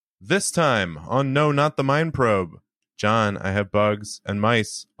This time on No, Not the Mind Probe. John, I have bugs and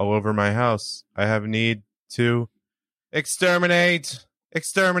mice all over my house. I have need to exterminate.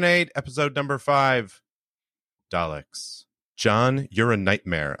 Episode number 5. Daleks. John, you're a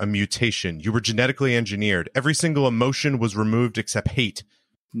nightmare, a mutation. You were genetically engineered. Every single emotion was removed except hate.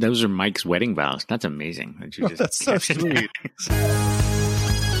 Those are Mike's wedding vows. That's amazing. That you just That's so sweet.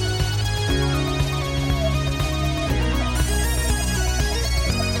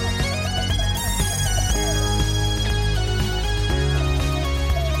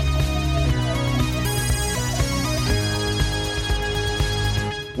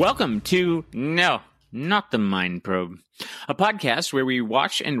 Welcome to No, Not the Mind Probe, a podcast where we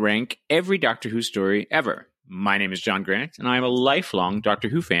watch and rank every Doctor Who story ever. My name is John Grant, and I am a lifelong Doctor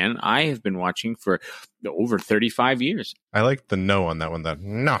Who fan. I have been watching for over 35 years. I like the no on that one, though.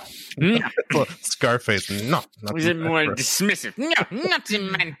 No. Scarface, no. Was it more dismissive? No, not the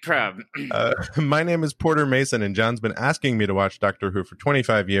Mind Probe. My name is Porter Mason, and John's been asking me to watch Doctor Who for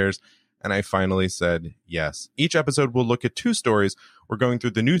 25 years, and I finally said yes. Each episode will look at 2 stories. We're going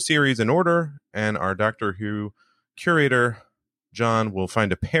through the new series in order, and our Doctor Who curator, John, will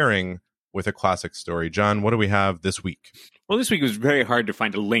find a pairing with a classic story. John, what do we have this week? Well, this week it was very hard to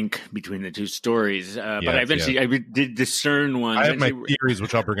find a link between the 2 stories, but I did discern one. I have my theories,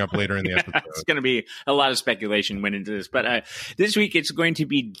 which I'll bring up later in the episode. It's going to be a lot of speculation went into this, but this week it's going to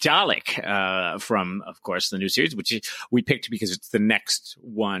be Dalek from, of course, the new series, which we picked because it's the next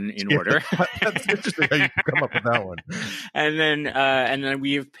one in order. That's interesting how you come up with that one. And then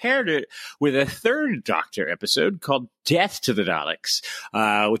we have paired it with a third Doctor episode called Death to the Daleks,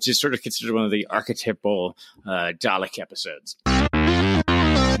 which is sort of considered one of the archetypal Dalek episodes.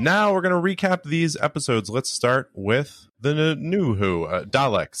 Now we're going to recap these episodes. Let's start with the new Who.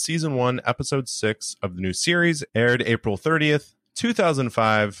 Dalek, Season 1, Episode 6 of the new series, aired April 30th,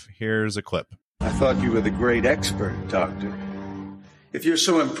 2005. Here's a clip. I thought you were the great expert, Doctor. If you're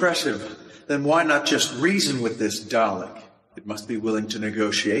so impressive, then why not just reason with this Dalek? It must be willing to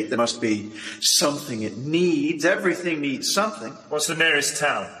negotiate. There must be something it needs. Everything needs something. What's the nearest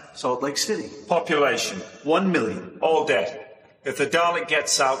town? Salt Lake City. Population? 1 million. All dead. If the Dalek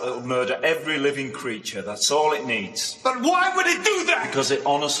gets out, it'll murder every living creature. That's all it needs. But why would it do that? Because it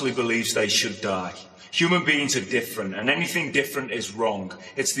honestly believes they should die. Human beings are different, and anything different is wrong.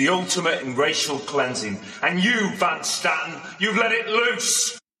 It's the ultimate in racial cleansing. And you, Van Staten, you've let it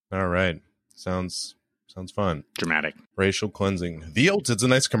loose. All right. Sounds fun. Dramatic. Racial cleansing. It's a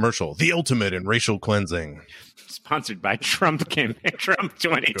nice commercial. The ultimate in racial cleansing. Sponsored by Trump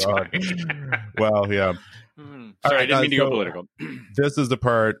 2020. Well, yeah. Sorry, I didn't mean to go political. This is the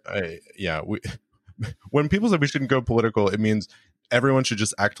part, when people say we shouldn't go political, it means everyone should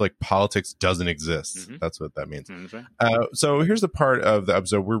just act like politics doesn't exist. Mm-hmm. That's what that means. Mm-hmm. So here's the part of the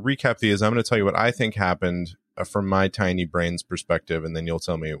episode. We'll recap these. I'm going to tell you what I think happened from my tiny brain's perspective, and then you'll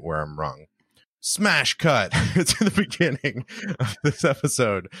tell me where I'm wrong. Smash cut to the beginning of this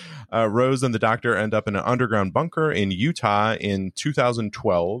episode. Rose and the Doctor end up in an underground bunker in Utah in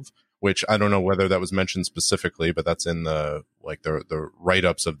 2012, which I don't know whether that was mentioned specifically, but that's in the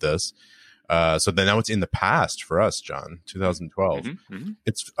write-ups of this. So then now it's in the past for us, John. 2012. Mm-hmm, mm-hmm.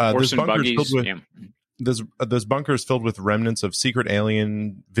 It's this bunker is filled with this bunker is filled with remnants of secret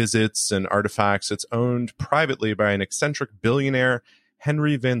alien visits and artifacts. It's owned privately by an eccentric billionaire,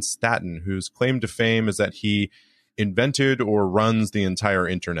 Henry Van Staten, whose claim to fame is that he invented or runs the entire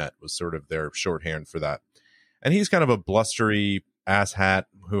internet, was sort of their shorthand for that. And he's kind of a blustery asshat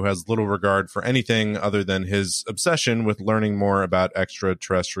who has little regard for anything other than his obsession with learning more about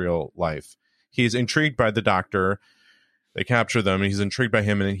extraterrestrial life. He's intrigued by the Doctor. They capture them, and he's intrigued by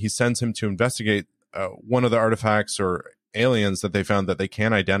him, and he sends him to investigate one of the artifacts or aliens that they found that they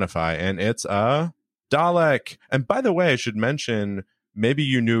can't identify, and it's a Dalek. And by the way, I should mention, maybe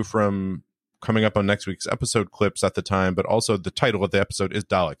you knew from coming up on next week's episode clips at the time, but also the title of the episode is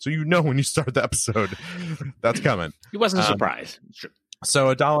Dalek. So you know when you start the episode, that's coming. It wasn't a surprise. Sure. So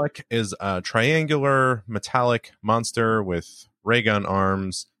a Dalek is a triangular metallic monster with ray gun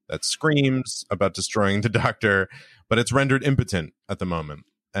arms that screams about destroying the Doctor, but it's rendered impotent at the moment.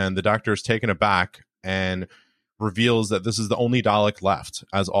 And the Doctor is taken aback and reveals that this is the only Dalek left,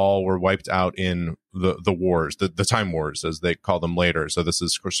 as all were wiped out in the wars, the Time Wars, as they call them later. So this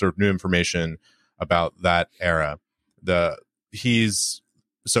is sort of new information about that era. The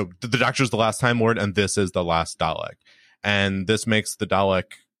Doctor's the last Time Lord, and this is the last Dalek. And this makes the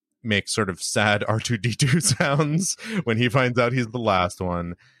Dalek make sort of sad R2-D2 sounds when he finds out he's the last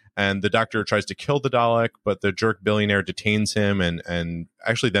one. And the Doctor tries to kill the Dalek, but the jerk billionaire detains him and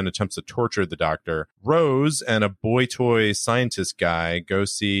actually then attempts to torture the Doctor. Rose and a boy toy scientist guy go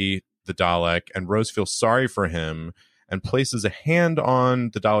see the Dalek, and Rose feels sorry for him and places a hand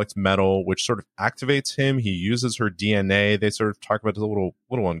on the Dalek's metal, which sort of activates him. He uses her DNA. They sort of talk about it, a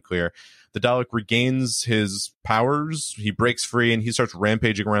little unclear. The Dalek regains his powers. He breaks free and he starts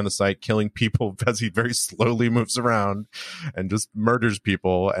rampaging around the site, killing people as he very slowly moves around and just murders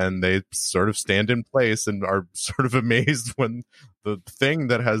people. And they sort of stand in place and are sort of amazed when the thing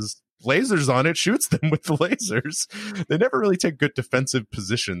that has lasers on it shoots them with the lasers. They never really take good defensive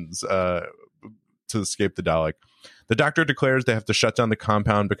positions to escape the Dalek. The Doctor declares they have to shut down the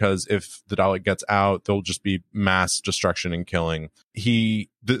compound because if the Dalek gets out, there'll just be mass destruction and killing. The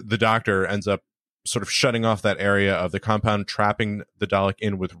Doctor ends up sort of shutting off that area of the compound, trapping the Dalek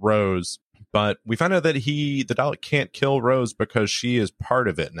in with Rose. But we find out that the Dalek can't kill Rose because she is part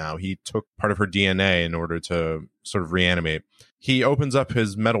of it now. He took part of her DNA in order to sort of reanimate. He opens up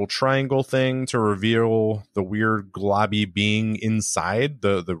his metal triangle thing to reveal the weird globby being inside,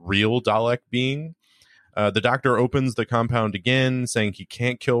 the real Dalek being. The Doctor opens the compound again, saying he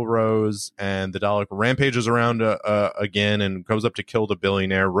can't kill Rose, and the Dalek rampages around again and goes up to kill the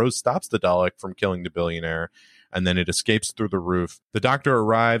billionaire. Rose stops the Dalek from killing the billionaire, and then it escapes through the roof. The Doctor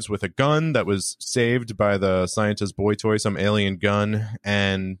arrives with a gun that was saved by the scientist boy toy, some alien gun,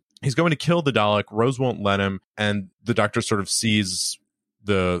 and he's going to kill the Dalek. Rose won't let him, and the Doctor sort of sees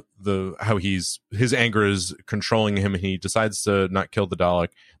how his anger is controlling him, and he decides to not kill the Dalek.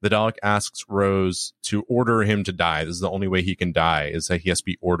 The Dalek asks Rose to order him to die. This is the only way he can die, is that he has to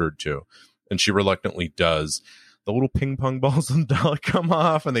be ordered to, and she reluctantly does. The little ping pong balls on the Dalek come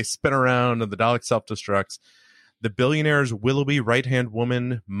off and they spin around, and the Dalek self-destructs. The billionaire's willowy right-hand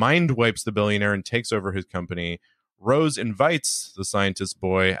woman mind wipes the billionaire and takes over his company. Rose invites the scientist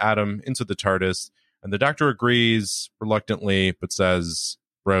boy Adam into the TARDIS, and the Doctor agrees reluctantly, but says,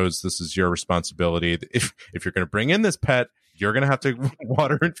 Rose, this is your responsibility. If you're going to bring in this pet, you're going to have to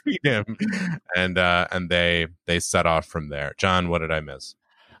water and feed him. And they set off from there. John, what did I miss?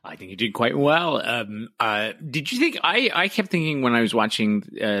 I think you did quite well. Did you think I kept thinking when I was watching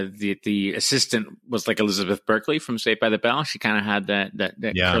the assistant was like Elizabeth Berkley from Saved by the Bell? She kind of had that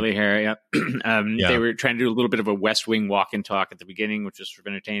curly hair. Yeah. They were trying to do a little bit of a West Wing walk and talk at the beginning, which was sort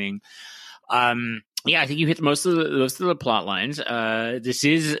of entertaining. I think you hit most of the plot lines. This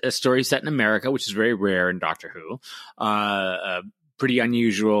is a story set in America, which is very rare in Doctor Who. Pretty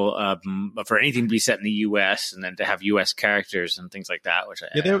unusual for anything to be set in the U.S. and then to have U.S. characters and things like that. Which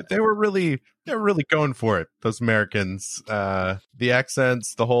they were really going for it. Those Americans, the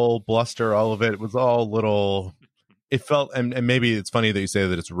accents, the whole bluster, all of it was all little. It felt, and maybe it's funny that you say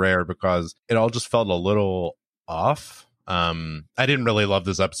that it's rare because it all just felt a little off. I didn't really love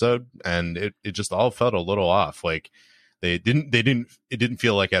this episode, and it just all felt a little off. Like it didn't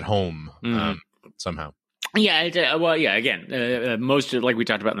feel like at home somehow. Yeah, again, most of, like we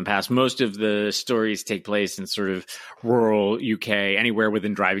talked about in the past, most of the stories take place in sort of rural UK, anywhere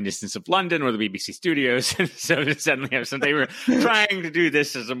within driving distance of London or the BBC studios. So to suddenly have they were trying to do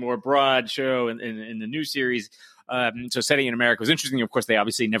this as a more broad show in the new series. So setting in America was interesting. Of course, they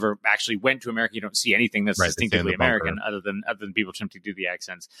obviously never actually went to America. You don't see anything that's distinctively American other than people attempting to do the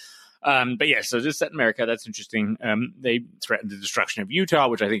accents. But yeah, so just set in America, that's interesting. They threatened the destruction of Utah,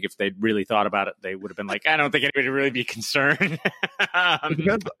 which I think if they'd really thought about it, they would have been like, I don't think anybody would really be concerned.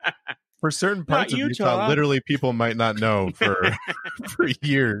 For certain parts of Utah, literally people might not know for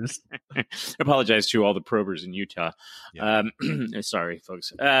years. Apologize to all the probers in Utah. Yeah. Sorry,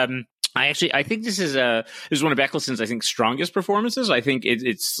 folks. I think this is one of Eccleston's, I think, strongest performances. I think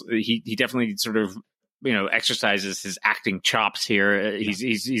he definitely sort of, exercises his acting chops here.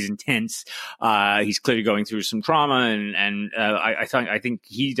 He's intense. He's clearly going through some trauma, and I think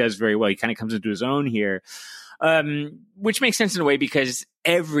he does very well. He kind of comes into his own here, which makes sense in a way because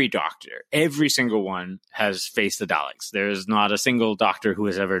every doctor, every single one, has faced the Daleks. There's not a single doctor who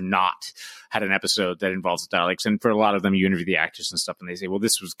has ever not had an episode that involves the Daleks. And for a lot of them, you interview the actors and stuff, and they say, well,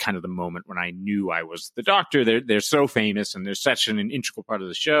 this was kind of the moment when I knew I was the doctor. They're so famous, and they're such an integral part of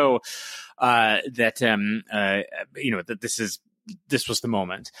the show that this was the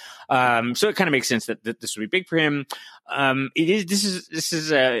moment. So it kind of makes sense that this would be big for him. This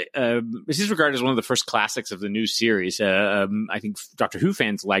is regarded as one of the first classics of the new series. I think Doctor Who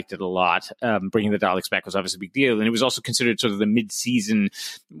fans liked it a lot. Bringing the Daleks back was obviously a big deal. And it was also considered sort of the mid-season,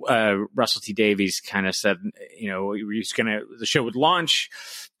 Russell T Davies kind of said, the show would launch.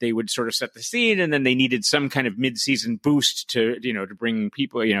 They would sort of set the scene, and then they needed some kind of mid-season boost to bring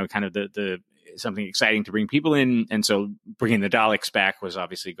people, kind of the something exciting to bring people in. And so bringing the Daleks back was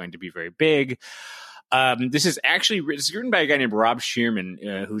obviously going to be very big. This is written by a guy named Rob Shearman,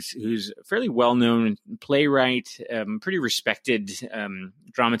 who's a fairly well-known playwright, pretty respected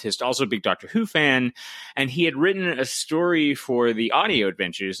dramatist, also a big Doctor Who fan. And he had written a story for the Audio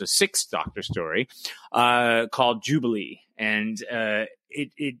Adventures, a sixth Doctor story, called Jubilee. And there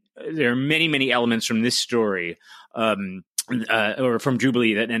are many, many elements from this story, or from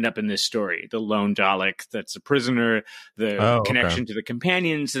Jubilee, that end up in this story. The lone Dalek that's a prisoner, the connection to the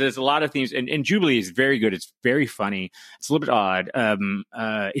companions. So there's a lot of themes, and Jubilee is very good. It's very funny. It's a little bit odd.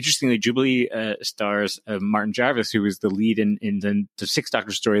 Interestingly, Jubilee stars Martin Jarvis, who is the lead in the Sixth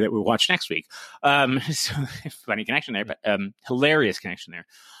Doctor story that we'll watch next week. So funny connection there, but hilarious connection there.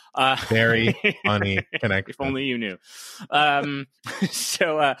 Very funny connection. If only you knew. But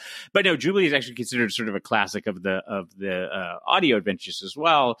no, Jubilee is actually considered sort of a classic of the Audio Adventures as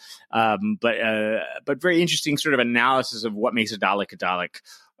well. But very interesting sort of analysis of what makes a Dalek,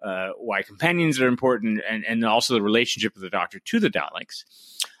 why companions are important, and also the relationship of the Doctor to the Daleks.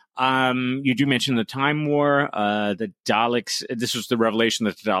 You do mention the Time War. The Daleks. This was the revelation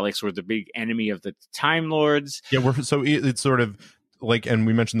that the Daleks were the big enemy of the Time Lords. Yeah, it's sort of like, and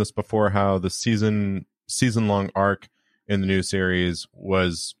we mentioned this before, how the season-long arc in the new series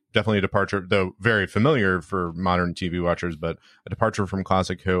was definitely a departure, though very familiar for modern TV watchers, but a departure from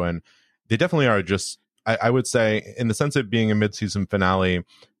classic Who. And they definitely are just, I would say, in the sense of being a mid-season finale,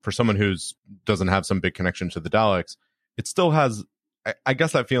 for someone who doesn't have some big connection to the Daleks, it still has, I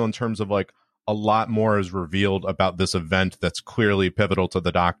guess I feel in terms of like a lot more is revealed about this event that's clearly pivotal to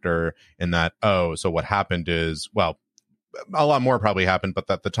the Doctor, in that, so what happened is, well, a lot more probably happened, but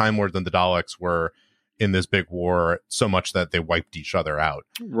that the Time Lords and the Daleks were in this big war so much that they wiped each other out.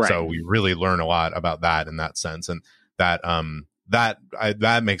 Right. So we really learn a lot about that in that sense. And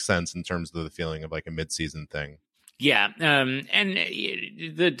that makes sense in terms of the feeling of like a mid-season thing. Yeah, and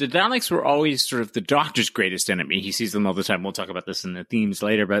the Daleks were always sort of the Doctor's greatest enemy. He sees them all the time. We'll talk about this in the themes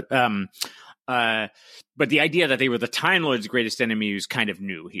later, but the idea that they were the Time Lord's greatest enemy is kind of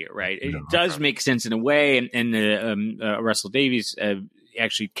new here, right? It does make sense in a way, and Russell Davies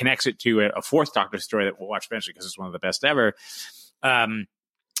actually connects it to a fourth Doctor story that we'll watch eventually because it's one of the best ever.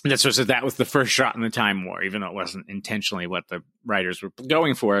 That's sort of, that was the first shot in the Time War, even though it wasn't intentionally what the writers were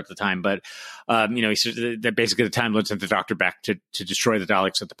going for at the time. But, he said that basically the Time Lords sent the Doctor back to destroy the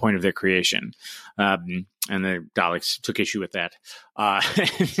Daleks at the point of their creation. And the Daleks took issue with that. And,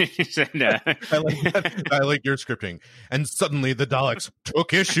 I like your scripting. And suddenly the Daleks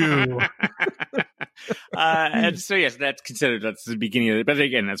took issue. And so, yes, that's the beginning of it. But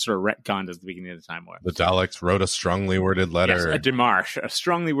again, that's sort of retconned as the beginning of the Time War. The Daleks wrote a strongly worded letter. Yes, a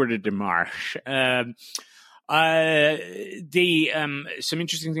strongly worded demarche. Some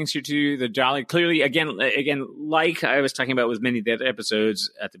interesting things here too. The Dalek clearly, again, like I was talking about with many of the other episodes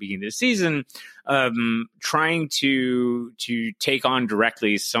at the beginning of the season, trying to take on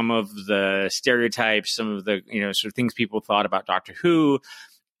directly some of the stereotypes, some of the sort of things people thought about Doctor Who.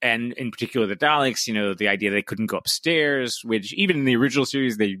 And in particular, the Daleks, the idea they couldn't go upstairs, which even in the original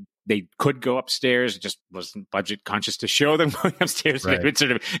series, they could go upstairs. It just wasn't budget conscious to show them going upstairs. Right. They would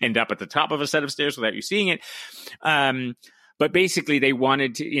sort of end up at the top of a set of stairs without you seeing it. But basically, they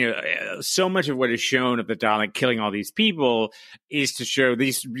wanted to, so much of what is shown of the Dalek killing all these people is to show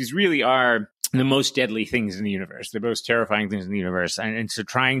these really are the most deadly things in the universe, the most terrifying things in the universe. And so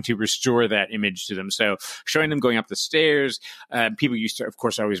trying to restore that image to them. So showing them going up the stairs, people used to, of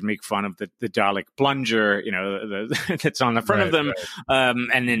course, always make fun of the Dalek plunger, that's on the front of them. Right.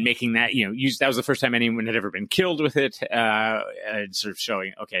 And then making that, that was the first time anyone had ever been killed with it. And sort of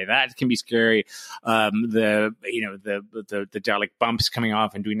showing, okay, that can be scary. The Dalek bumps coming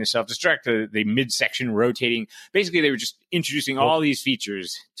off and doing the self-destruct, the midsection rotating. Basically, they were just introducing all these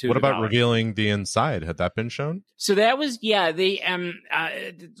features to what about Dalek. Revealing the inside? Had that been shown? So that was, they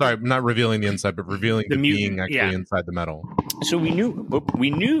sorry, not revealing the inside, but revealing the being actually inside the metal. So we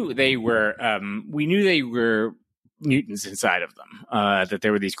knew they were mutants inside of them, that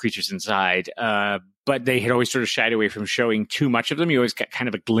there were these creatures inside, but they had always sort of shied away from showing too much of them. You always got kind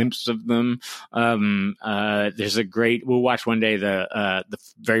of a glimpse of them. There's we'll watch one day the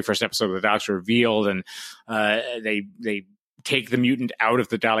very first episode of the Daleks revealed, and they take the mutant out of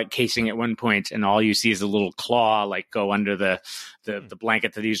the Dalek casing at one point, and all you see is a little claw go under the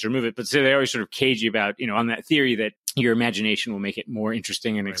blanket that they used to remove it. But so they always sort of cage you about, on that theory that your imagination will make it more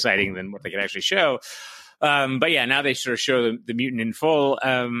interesting and exciting than what they could actually show. But yeah, now they sort of show the mutant in full,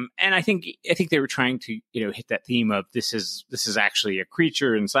 and I think they were trying to hit that theme of this is actually a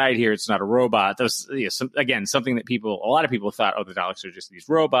creature inside here. It's not a robot. That's something that a lot of people thought, oh, the Daleks are just these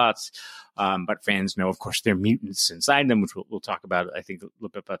robots, but fans know, of course, they're mutants inside them, which we'll talk about. I think a little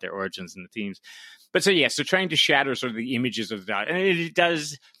bit about their origins and the themes. But so trying to shatter sort of the images of the Daleks, and it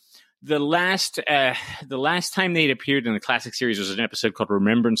does. The last time they'd appeared in the classic series was an episode called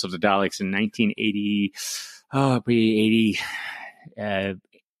Remembrance of the Daleks in 1980,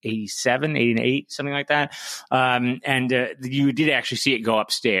 87, 88, something like that. And you did actually see it go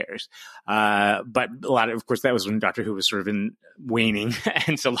upstairs. But of course, that was when Doctor Who was sort of in waning.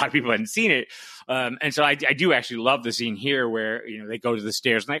 And so a lot of people hadn't seen it. And so I do actually love the scene here where, they go to the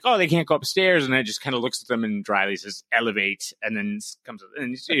stairs and like, oh, they can't go upstairs. And it just kind of looks at them and dryly says, elevate. And then comes,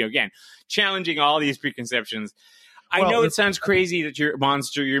 and again, challenging all these preconceptions. I know it sounds crazy that your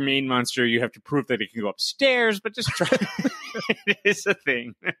main monster, you have to prove that it can go upstairs, but just try. It is a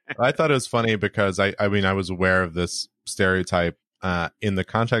thing. I thought it was funny because I was aware of this stereotype in the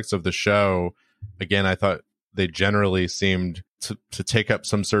context of the show. Again, I thought they generally seemed to take up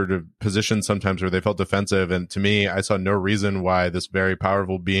some sort of position sometimes where they felt defensive. And to me, I saw no reason why this very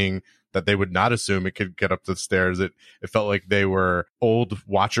powerful being that they would not assume it could get up the stairs. It felt like they were old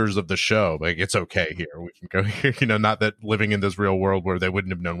watchers of the show. Like, it's okay here. We can go here. Not that living in this real world where they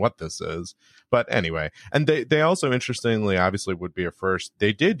wouldn't have known what this is. But anyway, and they also, interestingly, obviously would be a first.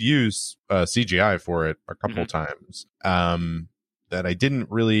 They did use CGI for it a couple times. That I didn't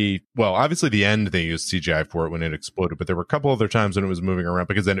really, well, obviously the end they used CGI for it when it exploded, but there were a couple other times when it was moving around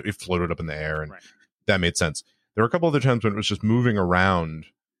because then it floated up in the air and that made sense. There were a couple other times when it was just moving around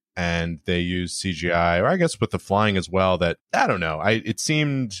and they used CGI, or I guess with the flying as well, that I don't know. It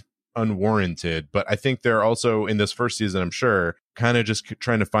seemed unwarranted, but I think they're also in this first season, I'm sure, kind of just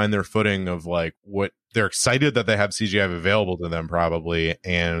trying to find their footing of like what they're excited that they have CGI available to them probably,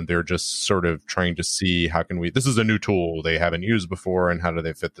 and they're just sort of trying to see how can this is a new tool they haven't used before and how do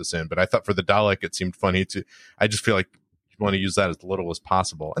they fit this in. But I thought for the Dalek it seemed funny I just feel like you want to use that as little as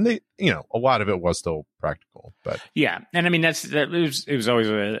possible, and they a lot of it was still practical. But yeah, and I mean it was always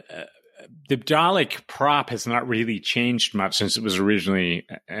the Dalek prop has not really changed much since it was originally,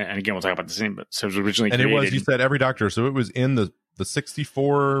 and again we'll talk about the same, but so it was originally created. And it was, you said every Doctor, so it was in the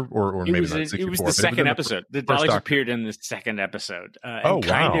 64 or maybe not 64. It was the second episode. The Daleks appeared in the second episode and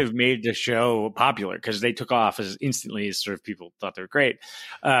kind of made the show popular because they took off as instantly as sort of people thought they were great.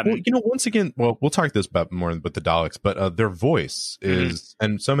 Once again, we'll talk this about more with the Daleks, but their voice is,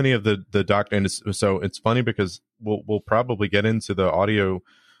 and so many of the Doctor, and so it's funny because we'll probably get into the audio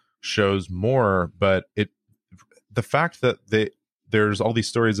shows more, but the fact that there's all these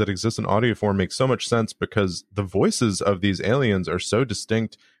stories that exist in audio form makes so much sense because the voices of these aliens are so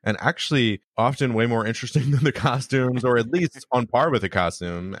distinct and actually often way more interesting than the costumes, or at least on par with the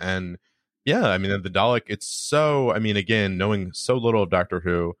costume. And yeah, I mean, the Dalek, it's so, I mean, again, knowing so little of Doctor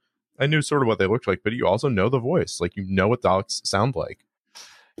Who, I knew sort of what they looked like, but you also know the voice, like what Daleks sound like.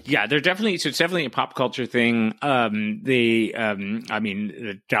 Yeah, it's definitely a pop culture thing. I mean,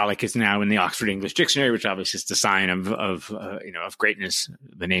 the Dalek is now in the Oxford English Dictionary, which obviously is the sign of greatness.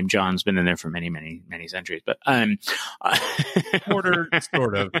 The name John's been in there for many, many, many centuries, but order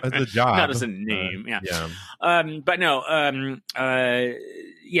sort of as a job, not as a name. But no, they're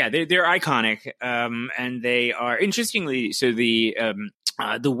iconic, and they are interestingly. So the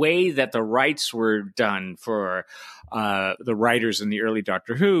way that the rights were done for the writers in the early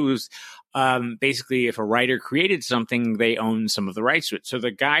Doctor Who's, basically, if a writer created something, they own some of the rights to it. So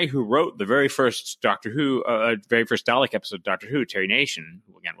the guy who wrote the very first Doctor Who, very first Dalek episode of Doctor Who, Terry Nation,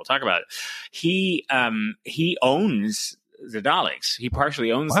 who again we'll talk about it, he owns the Daleks. He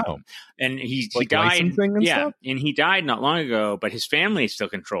partially owns them, and he died. And stuff? And he died not long ago, but his family still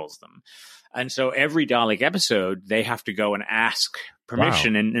controls them. And so every Dalek episode, they have to go and ask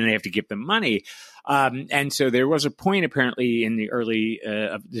permission, and they have to give them money. And so there was a point apparently in the early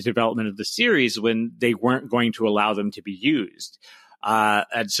of the development of the series when they weren't going to allow them to be used.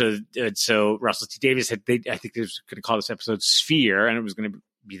 And so Russell T Davies I think they was going to call this episode Sphere, and it was going to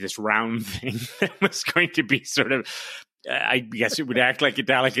be this round thing that was going to be sort of, I guess it would act like a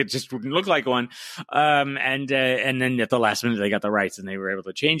Dalek, it just wouldn't look like one. And then at the last minute they got the rights and they were able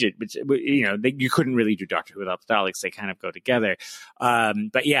to change it. But you couldn't really do Doctor Who without the Daleks. They kind of go together.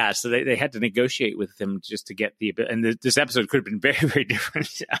 But yeah, so they had to negotiate with them just to get this episode could have been very, very different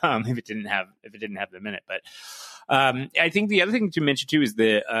if it didn't have them in it. But I think the other thing to mention too is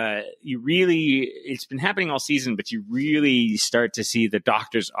it's been happening all season, but you really start to see the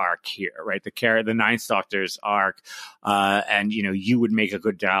Doctor's arc here, right? The Ninth Doctor's arc, and you would make a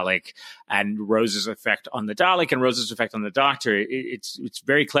good Dalek, and Rose's effect on the Dalek and Rose's effect on the Doctor. It's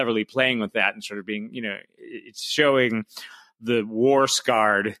very cleverly playing with that and sort of being, it's showing the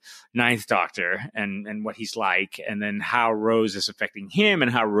war-scarred Ninth Doctor and what he's like, and then how Rose is affecting him and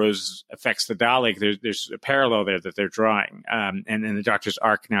how Rose affects the Dalek. There's a parallel there that they're drawing. And then the Doctor's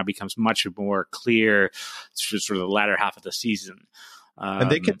arc now becomes much more clear through sort of the latter half of the season. And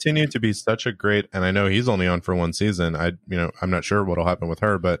they continue to be such a great, and I know he's only on for one season. I'm not sure what'll happen with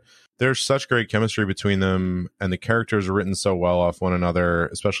her, but there's such great chemistry between them, and the characters are written so well off one another,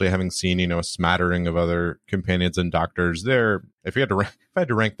 especially having seen, a smattering of other companions and doctors there. If I had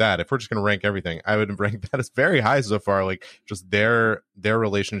to rank that, if we're just going to rank everything, I would rank that as very high so far. Like, just their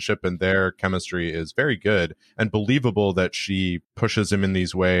relationship and their chemistry is very good and believable, that she pushes him in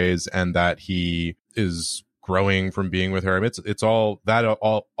these ways and that he is growing from being with her. I mean, it's all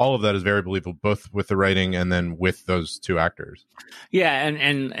of that is very believable, both with the writing and then with those two actors. Yeah,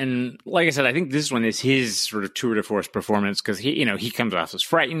 and like I said, I think this one is his sort of tour de force performance, because he comes off as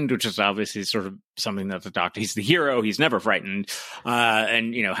frightened, which is obviously sort of something that the Doctor, he's the hero, he's never frightened,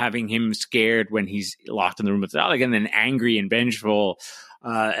 and having him scared when he's locked in the room with Dalek, and then angry and vengeful.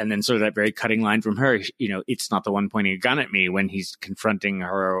 And then sort of that very cutting line from her, it's not the one pointing a gun at me, when he's confronting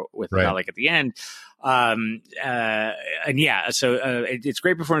her with the Dalek at the end. It's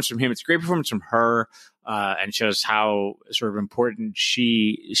great performance from him. It's a great performance from her, and shows how sort of important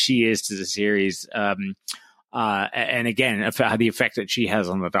she is to the series. And again, the effect that she has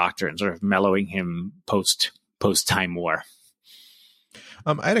on the Doctor and sort of mellowing him post Time War.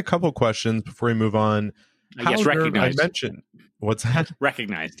 I had a couple questions before we move on. Yes, recognized. I mentioned. What's that?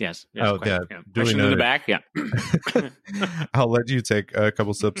 Recognized, yes. Oh, yeah. Question in the back, yeah. I'll let you take a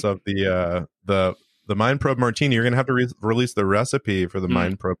couple sips of the Mind Probe Martini. You're going to have to release the recipe for the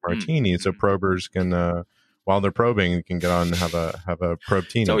Mind Probe Martini, so probers can, while they're probing, can get on and have a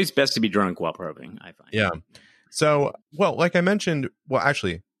probe-tini. It's always best to be drunk while probing, I find. Yeah. So, like I mentioned,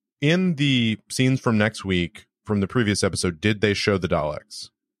 actually, in the scenes from next week, from the previous episode, did they show the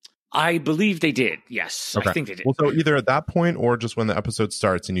Daleks? I believe they did. Yes, okay. I think they did. Well, so either at that point or just when the episode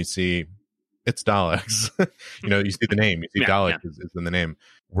starts and you see it's Daleks, you see the name, you see Dalek is in the name.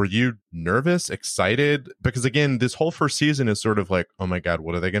 Were you nervous, excited? Because again, this whole first season is sort of like, oh my God,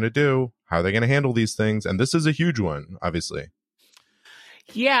 what are they going to do? How are they going to handle these things? And this is a huge one, obviously.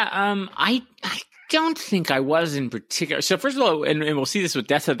 Yeah, I don't think I was in particular. So first of all, and we'll see this with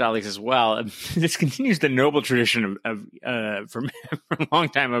Death of Daleks as well, this continues the noble tradition of for a long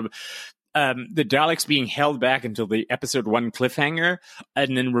time of the Daleks being held back until the episode 1 cliffhanger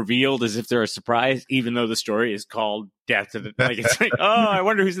and then revealed as if they're a surprise, even though the story is called Death of the Daleks. It's like, oh, I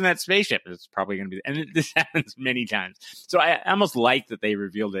wonder who's in that spaceship. It's probably going to be, and this happens many times. So I almost like that they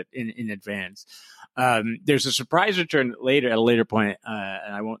revealed it in advance. There's a surprise return at a later point,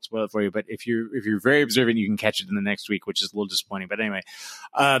 and I won't spoil it for you, but if you're very observant, you can catch it in the next week, which is a little disappointing. But anyway,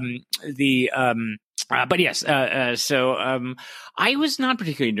 but yes, so I was not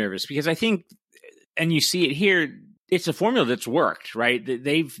particularly nervous, because I think, and you see it here, it's a formula that's worked, right?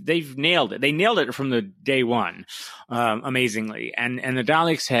 They've nailed it. They nailed it from the day one, amazingly. And the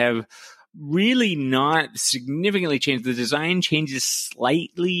Daleks have really not significantly changed. The design changes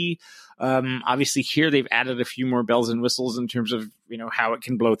slightly. Obviously here they've added a few more bells and whistles in terms of, how it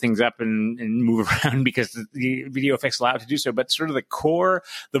can blow things up and move around, because the video effects allow it to do so. But sort of the core,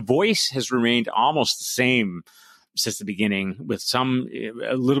 the voice has remained almost the same since the beginning, with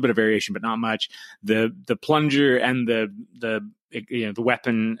a little bit of variation, but not much. The plunger and the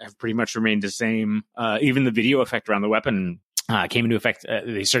weapon have pretty much remained the same. Even the video effect around the weapon came into effect.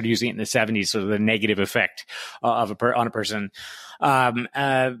 They started using it in the 70s, sort of the negative effect on a person.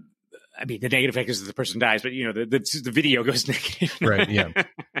 I mean, the negative effect is that the person dies, but the video goes negative. Right. Yeah.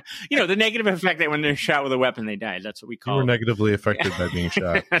 The negative effect that when they're shot with a weepon, they die. That's what we call. You were negatively affected by being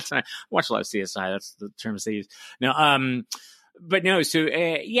shot. That's not, watch a lot of CSI. That's the terms they use. Now, but no. So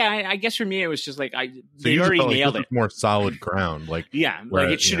I guess for me it was just like they already nailed it. More solid ground,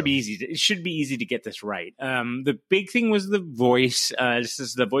 it should be easy. It should be easy to get this right. The big thing was the voice.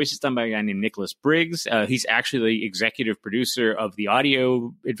 The voice is done by a guy named Nicholas Briggs. He's actually the executive producer of the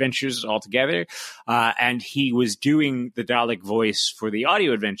audio adventures altogether, and he was doing the Dalek voice for the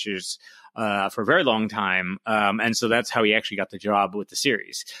audio adventures. for a very long time. And so that's how he actually got the job with the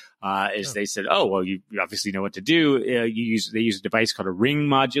series. They said, oh, well, you obviously know what to do. They use a device called a ring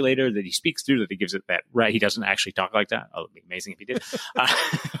modulator that he speaks through, that he gives it that, right? He doesn't actually talk like that. Oh, it'd be amazing if he did.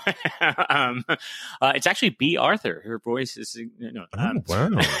 It's actually B. Arthur. Her voice is, wow.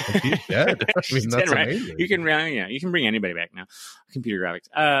 He's dead. I mean, that's right? amazing. You can bring anybody back now. Computer graphics.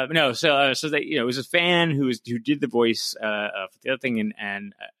 So they, it was a fan who did the voice for the other thing,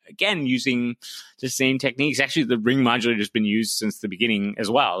 and again, using the same techniques. Actually, the ring modulator has been used since the beginning as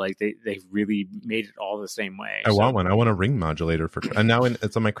well. Like they really made it all the same way. I want one. I want a ring modulator and now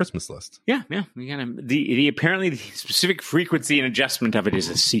it's on my Christmas list. Yeah. We got apparently the specific frequency and adjustment of it is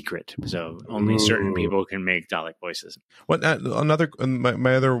a secret, so only certain people can make Dalek voices. What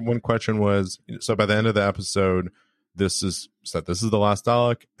my other one question was, so by the end of the episode, this is the last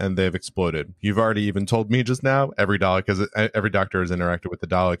Dalek, and they've exploded. You've already even told me just now every doctor has interacted with the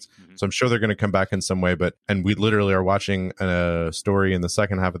Daleks, so I'm sure they're going to come back in some way. And we literally are watching a story in the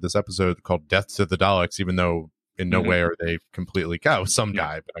second half of this episode called "Death to the Daleks," even though in no way are they completely some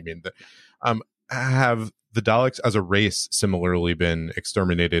die. But I mean, have the Daleks as a race similarly been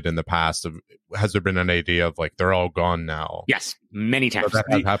exterminated in the past? Has there been an idea of like they're all gone now? Yes, many times. So that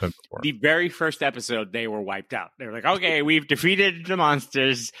has happened before. The very first episode, they were wiped out. They were like, okay, we've defeated the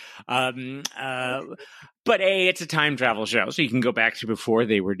monsters. But it's a time travel show, so you can go back to before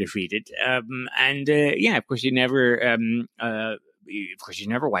they were defeated. Of course, you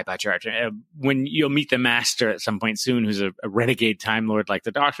never wipe out your arch. When you'll meet the Master at some point soon, who's a renegade Time Lord like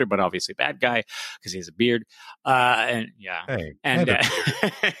the Doctor, but obviously bad guy because he has a beard. Wait a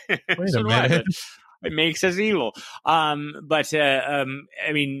minute. It makes us evil. I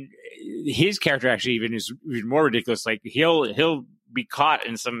mean, his character actually even is even more ridiculous. Like he'll be caught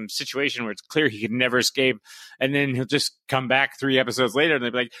in some situation where it's clear he could never escape, and then he'll just come back 3 episodes later, and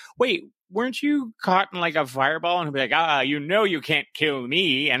they'll be like, "Wait, weren't you caught in like a fireball?" And he'll be like, you can't kill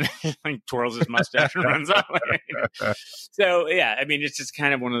me, and like twirls his mustache and runs off. So yeah, I mean, it's just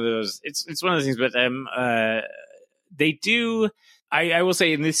kind of one of those. It's one of those things, but they do. I will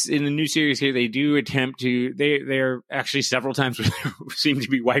say in the new series here, they do attempt to. They're actually several times seem to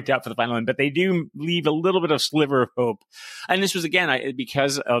be wiped out for the final end, but they do leave a little bit of sliver of hope. And this was again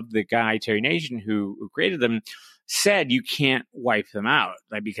because of the guy Terry Nation who created them, said you can't wipe them out,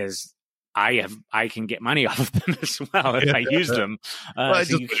 like, because I can get money off of them as well if I use them.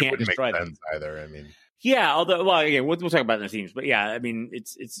 So you can't destroy them either. I mean, yeah. Although, well, again, we'll talk about the themes, but yeah, I mean,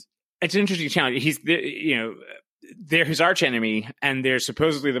 it's an interesting challenge. He's they're his arch enemy, and they're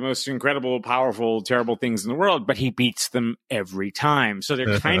supposedly the most incredible, powerful, terrible things in the world, but he beats them every time. So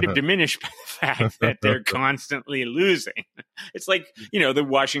they're kind of diminished by the fact that they're constantly losing. It's like, the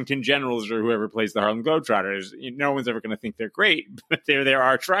Washington Generals or whoever plays the Harlem Globetrotters. No one's ever going to think they're great, but they're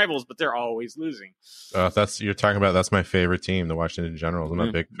arch rivals, but they're always losing. You're talking about, that's my favorite team, the Washington Generals. I'm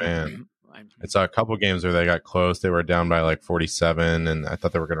a big fan. It's a couple games where they got close. They were down by like 47, and I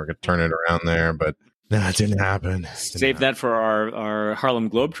thought they were going to turn it around there, but no, it didn't happen. Save that for our Harlem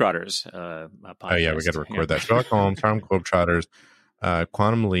Globetrotters podcast. Oh, yeah, we got to record that. Sherlock Holmes, Harlem Globetrotters,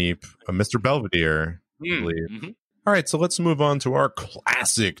 Quantum Leap, Mr. Belvedere, I believe. Mm-hmm. All right, so let's move on to our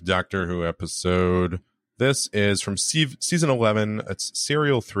classic Doctor Who episode. This is from season 11. It's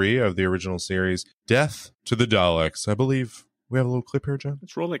serial 3 of the original series, Death to the Daleks. I believe we have a little clip here, John.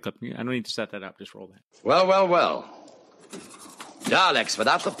 Let's roll that clip. I don't need to set that up. Just roll that. Well. Daleks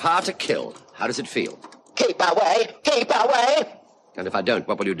without the power to kill. How does it feel? Keep away! Keep away! And if I don't,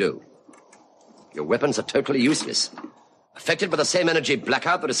 what will you do? Your weapons are totally useless. Affected by the same energy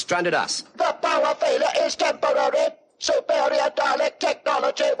blackout that has stranded us. The power failure is temporary. Superior Dalek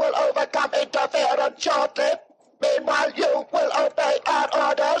technology will overcome interference shortly. Meanwhile, you will obey our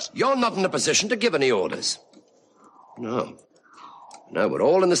orders. You're not in a position to give any orders. No, we're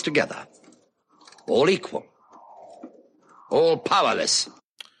all in this together. All equal. All powerless.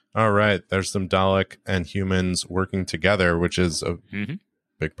 All right, there's some Dalek and humans working together, which is a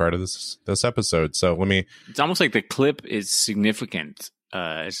big part of this episode. So It's almost like the clip is significant.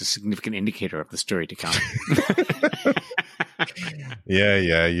 It's a significant indicator of the story to come.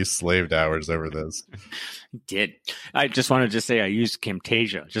 Yeah, you slaved hours over this. Did. I just wanted to say I used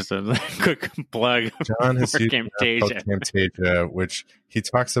Camtasia. Just a quick plug. John has used Camtasia. Camtasia, which he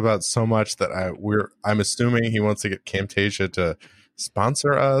talks about so much that I'm assuming he wants to get Camtasia to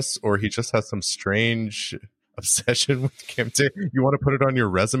sponsor us, or he just has some strange obsession with Camtasia. You want to put it on your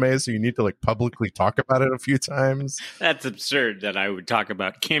resume, so you need to like publicly talk about it a few times. That's absurd that I would talk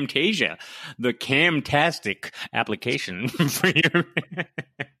about Camtasia, the Camtastic application for your.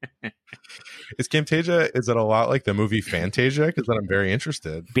 Is Camtasia, is it a lot like the movie Fantasia? Because then I'm very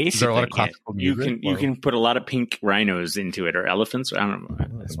interested. Basically, is there a lot of classical music? You can put a lot of pink rhinos into it, or elephants. I don't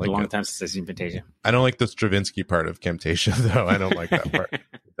know. It's been a long time since I've seen Fantasia. I don't like the Stravinsky part of Camtasia, though. I don't like that part.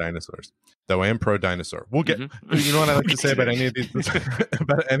 Dinosaurs. Though I am pro dinosaur. We'll get. You know what I like to say about any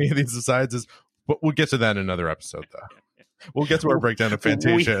of these asides is, we'll get to that in another episode, though. We'll get to our breakdown of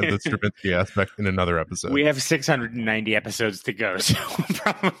Fantasia and the Stravinsky aspect in another episode. We have 690 episodes to go, so we'll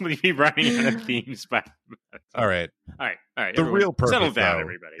probably be running out of themes by. All right. The real purpose, settle down, though,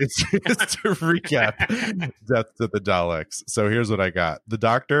 everybody. It's to recap Death to the Daleks. So here's what I got: the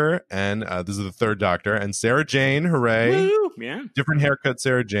Doctor, and this is the third Doctor, and Sarah Jane. Hooray! Woo! Yeah, different haircut,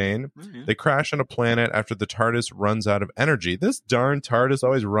 Sarah Jane. Oh, yeah. They crash on a planet after the TARDIS runs out of energy. This darn TARDIS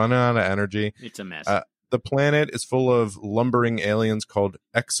always running out of energy. It's a mess. The planet is full of lumbering aliens called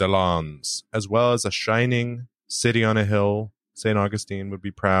Exelons, as well as a shining city on a hill, St. Augustine would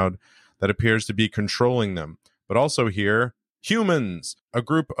be proud, that appears to be controlling them. But also here, humans, a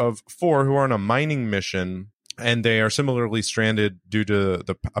group of 4 who are on a mining mission, and they are similarly stranded due to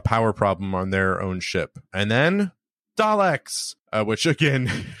a power problem on their own ship. And then Daleks, which again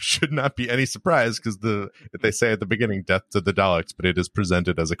should not be any surprise, because they say at the beginning death to the Daleks, but it is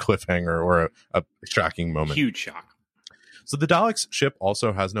presented as a cliffhanger or a shocking moment. Huge shock. So the Daleks ship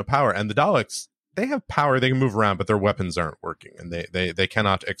also has no power, and the Daleks, they have power, they can move around, but their weapons aren't working, and they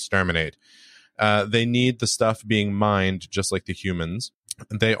cannot exterminate. They need the stuff being mined just like the humans.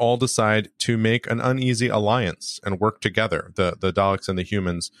 They all decide to make an uneasy alliance and work together, the Daleks and the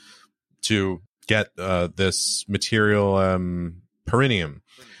humans, to get this material perineum.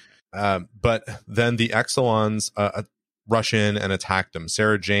 But then the Exelons rush in and attack them.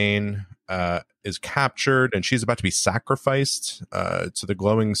 Sarah Jane is captured, and she's about to be sacrificed to the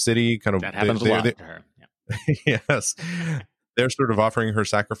glowing city. That happens a lot to her. Yeah. Yes. They're sort of offering her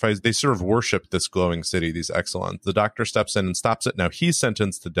sacrifice. They sort of worship this glowing city, these Exelons. The Doctor steps in and stops it. Now he's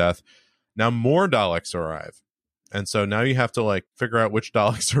sentenced to death. Now more Daleks arrive. And so now you have to figure out which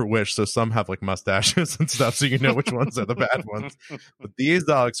Daleks are which. So some have mustaches and stuff, so you know which ones are the bad ones. But these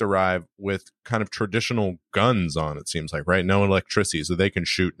Daleks arrive with kind of traditional guns on, it seems like, right? No electricity, so they can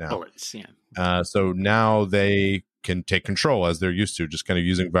shoot now. Bullets, yeah. So now they can take control as they're used to, just kind of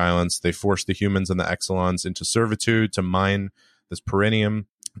using violence. They force the humans and the Exelons into servitude to mine this perineum.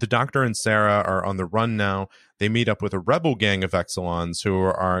 The Doctor and Sarah are on the run now. They meet up with a rebel gang of Exelons who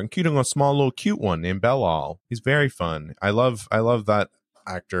are including a small little cute one named Bellal. He's very fun. I love that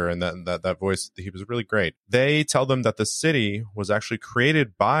actor and that voice. He was really great. They tell them that the city was actually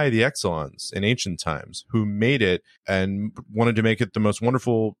created by the Exelons in ancient times, who made it and wanted to make it the most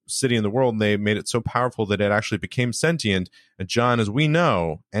wonderful city in the world. And they made it so powerful that it actually became sentient. And John, as we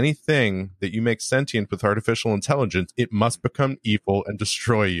know, anything that you make sentient with artificial intelligence, it must become evil and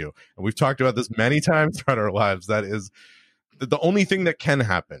destroy you. And we've talked about this many times throughout our lives. That is the only thing that can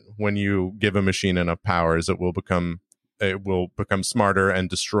happen when you give a machine enough power, is it will become smarter and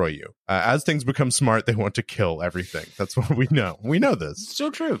destroy you. As things become smart, they want to kill everything. That's what we know. We know this. So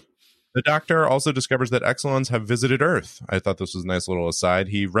true. The Doctor also discovers that Exelons have visited Earth. I thought this was a nice little aside.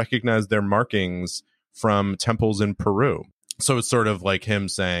 He recognized their markings from temples in Peru. So it's sort of like him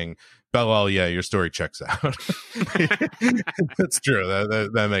saying, Bellal, yeah, your story checks out. That's true.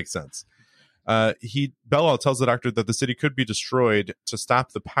 That makes sense. Bellal tells the Doctor that the city could be destroyed to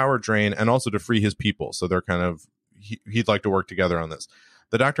stop the power drain and also to free his people. So they're kind of, he'd like to work together on this.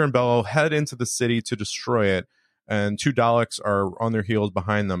 The Doctor and Bellal head into the city to destroy it, and 2 Daleks are on their heels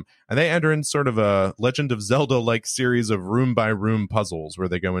behind them. And they enter in sort of a Legend of Zelda-like series of room-by-room puzzles, where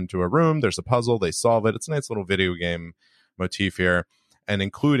they go into a room, there's a puzzle, they solve it. It's a nice little video game motif here, and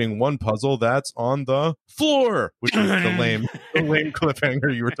including one puzzle that's on the floor, which is the lame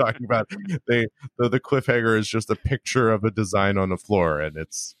cliffhanger you were talking about. The cliffhanger is just a picture of a design on the floor, and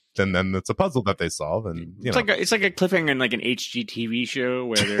then it's a puzzle that they solve, and it's like a cliffhanger in an HGTV show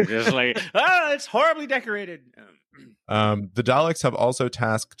where they're just it's horribly decorated. The Daleks have also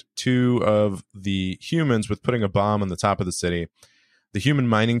tasked 2 of the humans with putting a bomb on the top of the city. The human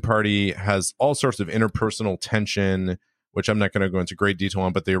mining party has all sorts of interpersonal tension, which I'm not going to go into great detail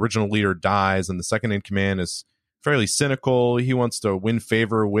on, but the original leader dies, and the second in command is fairly cynical. He wants to win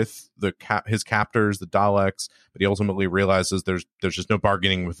favor with his captors, the Daleks, but he ultimately realizes there's just no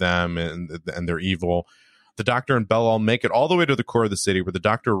bargaining with them, and they're evil. The Doctor and Bellal make it all the way to the core of the city, where the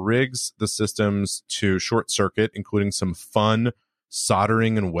Doctor rigs the systems to short circuit, including some fun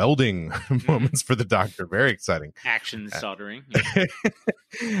soldering and welding moments for the Doctor. Very exciting. Action soldering.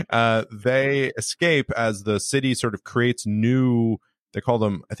 They escape as the city sort of creates new, they call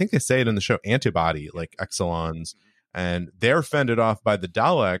them, I think they say it in the show, antibody, like Exelons, and they're fended off by the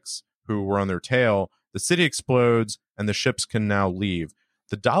Daleks, who were on their tail. The city explodes, and the ships can now leave.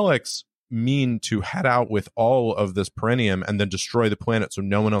 The Daleks mean to head out with all of this perineum and then destroy the planet so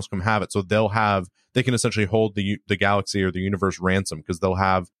no one else can have it. So they can essentially hold the galaxy or the universe ransom because they'll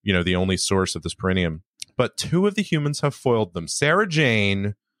have, the only source of this perineum. But 2 of the humans have foiled them. Sarah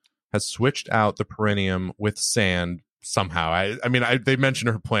Jane has switched out the perineum with sand somehow. I mean, they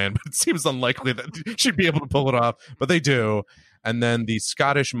mentioned her plan, but it seems unlikely that she'd be able to pull it off, but they do. And then the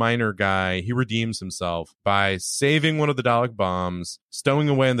Scottish miner guy, he redeems himself by saving one of the Dalek bombs, stowing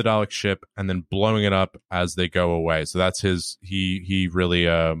away in the Dalek ship, and then blowing it up as they go away. So that's he really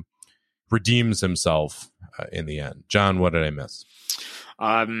redeems himself in the end. John, what did I miss?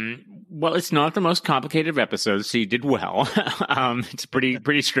 Well, it's not the most complicated of episodes, so you did well. It's a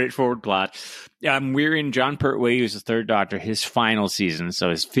pretty straightforward plot. We're in John Pertwee, who's the third Doctor, his final season, so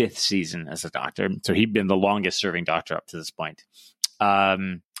his 5th season as a Doctor. So he'd been the longest serving Doctor up to this point.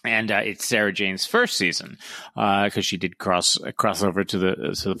 And it's Sarah Jane's first season because she did cross over to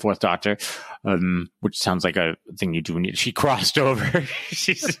the fourth Doctor, which sounds like a thing you do when she crossed over.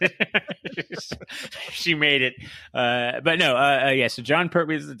 She made it, but no, yeah. So John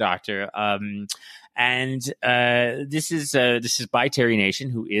Pertwee is the Doctor, and this is by Terry Nation,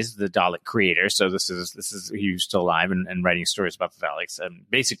 who is the Dalek creator. So this is he's still alive and writing stories about the Daleks.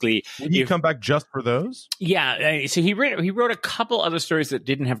 Basically, did he come back just for those? Yeah. So he wrote a couple other stories that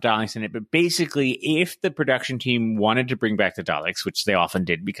didn't have Daleks in it. But basically, if the production team wanted to bring back the Daleks, which they often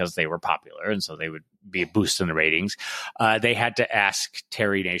did because they were popular, and so they would be a boost in the ratings, they had to ask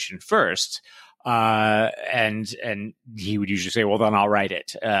Terry Nation first. And he would usually say, well, then I'll write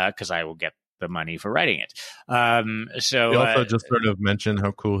it because I will get the money for writing it. So he also just sort of mentioned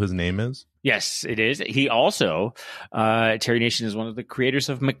how cool his name is. Yes, it is. He also, Terry Nation is one of the creators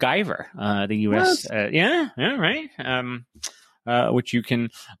of MacGyver, the U.S. Right. Which you can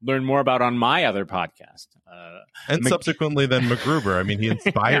learn more about on my other podcast. And subsequently then MacGruber. I mean, he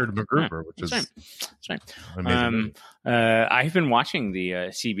inspired MacGruber, which is that's right. Amazing. I've been watching the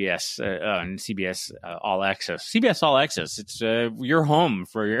CBS on CBS All Access. CBS All Access. It's your home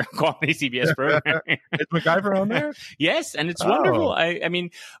for your quality CBS program. Is MacGyver on there? Yes, and it's wonderful. I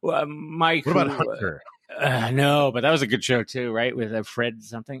mean, my what about Hunter? No, but that was a good show too, right? With Fred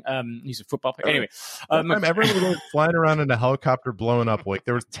something. He's a football player. Anyway, everyone was flying around in a helicopter, blowing up. Like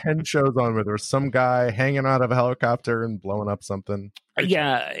there was 10 shows on where there was some guy hanging out of a helicopter and blowing up something.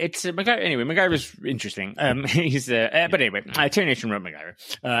 Yeah, it's MacGyver. Anyway, MacGyver's interesting. He's but anyway, Terry Nation wrote MacGyver.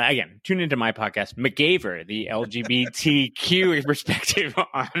 Again, tune into my podcast, MacGyver, the LGBTQ perspective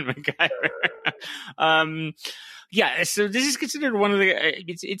on MacGyver. Yeah, so this is considered one of the.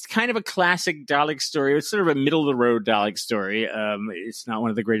 It's kind of a classic Dalek story. It's sort of a middle of the road Dalek story. It's not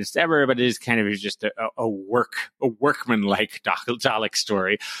one of the greatest ever, but it is kind of just a workman-like Dalek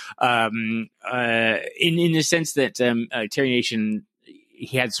story. In the sense that Terry Nation,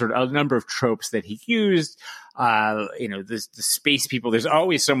 he had sort of a number of tropes that he used. The space people. There's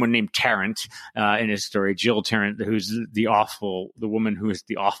always someone named Tarrant in his story, Jill Tarrant, who's the woman who is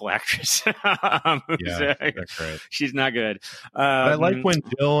the awful actress. That's right. She's not good. But I like when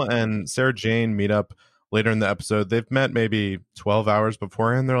Jill and Sarah Jane meet up later in the episode. They've met maybe 12 hours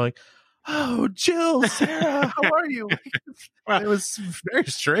beforehand. They're like, "Oh, Jill, Sarah, how are you?" Well, it was very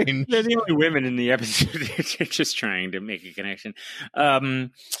strange. They're the only women in the episode. They're just trying to make a connection.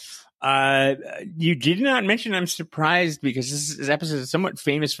 You did not mention. I'm surprised because this episode is somewhat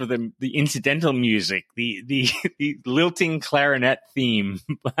famous for the incidental music, the lilting clarinet theme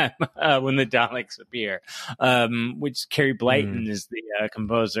when the Daleks appear, which Carrie Blyton is the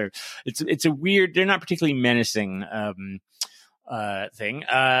composer. It's a weird. They're not particularly menacing thing.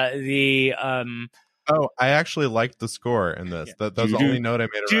 Oh, I actually liked the score in this. That was the only note I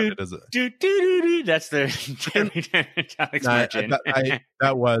made around it. Is it? That's the Daleks margin.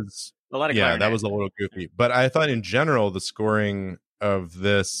 That was a lot of clarinet. That was a little goofy. But I thought in general the scoring of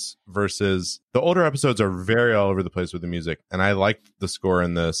this versus the older episodes are very all over the place with the music, and I liked the score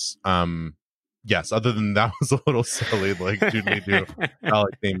in this. Yes, other than that was a little silly, like doodly-doo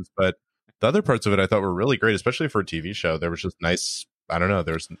Dalek themes, but the other parts of it I thought were really great, especially for a TV show. There was just nice. I don't know.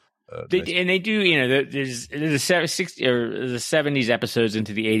 There's and they do, there's the 60s or the 70s episodes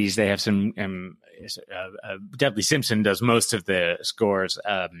into the 80s. They have some. Dudley Simpson does most of the scores,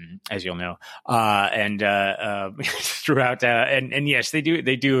 as you'll know, and throughout. And yes, they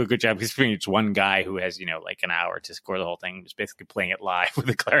do a good job because it's one guy who has like an hour to score the whole thing. He's basically playing it live with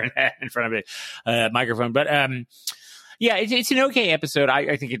a clarinet in front of a microphone, but. Yeah, it's an okay episode.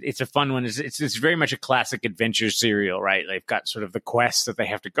 I think it's a fun one. It's very much a classic adventure serial, right? They've got sort of the quests that they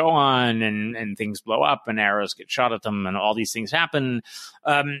have to go on, and things blow up, and arrows get shot at them, and all these things happen.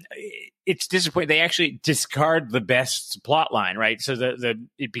 It's disappointing. They actually discard the best plot line, right? So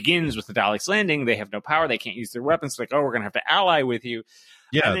it begins with the Daleks landing. They have no power. They can't use their weapons. Like, oh, we're going to have to ally with you.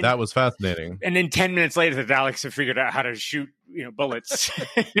 Yeah, that was fascinating. And then 10 minutes later, the Daleks have figured out how to shoot, bullets.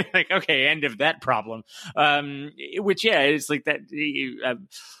 Like, okay, end of that problem. Which, yeah, it's like that.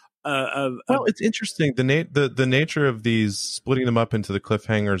 Well, it's interesting. The nature of these, splitting them up into the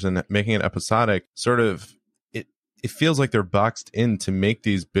cliffhangers and making it episodic, sort of, it feels like they're boxed in to make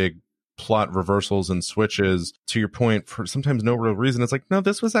these big plot reversals and switches, to your point, for sometimes no real reason. It's like, no,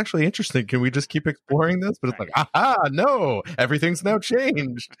 this was actually interesting. Can we just keep exploring this? But it's like, aha, no, everything's now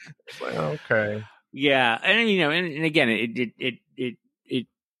changed. Like, okay. Yeah. And, and again, it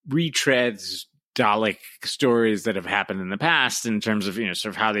retreads Dalek stories that have happened in the past in terms of, sort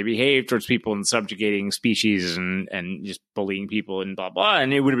of how they behave towards people and subjugating species and just bullying people and blah, blah.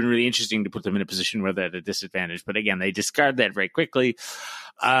 And it would have been really interesting to put them in a position where they're at a disadvantage. But again, they discard that very quickly.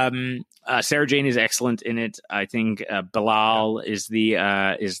 Sarah Jane is excellent in it. I think Bilal is the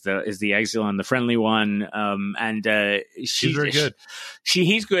Exilon, the friendly one. She's very good.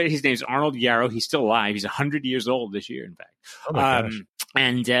 He's good. His name's Arnold Yarrow. He's still alive. He's 100 years old this year, in fact. Oh my gosh.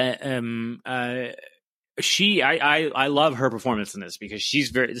 I love her performance in this because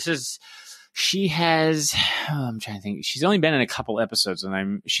I'm trying to think. She's only been in a couple episodes,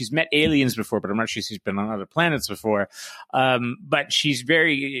 and she's met aliens before, but I'm not sure she's been on other planets before. But she's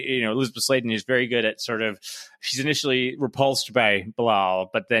very, Elizabeth Sladen is very good at sort of, she's initially repulsed by Bilal,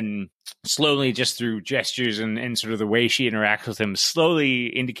 but then slowly, just through gestures and sort of the way she interacts with him, slowly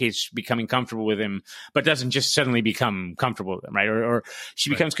indicates becoming comfortable with him, but doesn't just suddenly become comfortable with him, right? Or she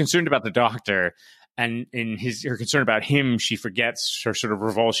becomes concerned about the Doctor. And in her concern about him, she forgets her sort of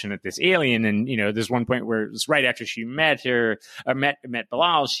revulsion at this alien. And, there's one point where it's right after she met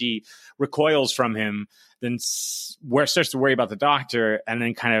Bilal, she recoils from him, then starts to worry about the Doctor, and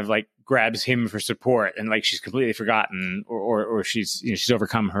then kind of like grabs him for support. And like she's completely forgotten or she's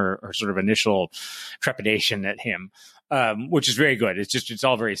overcome her sort of initial trepidation at him, which is very good. It's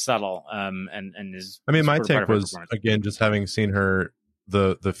all very subtle. And is, my take was, again, just having seen her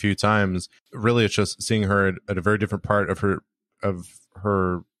the few times, really it's just seeing her at a very different part of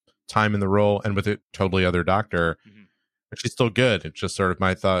her time in the role, and with a totally other Doctor. Mm-hmm. But she's still good. It's just sort of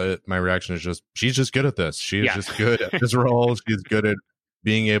my reaction is just, she's just good at this. She is just good at this role. She's good at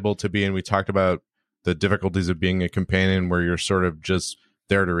being able to be, and we talked about the difficulties of being a companion where you're sort of just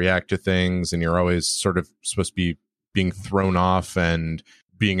there to react to things, and you're always sort of supposed to be being thrown off and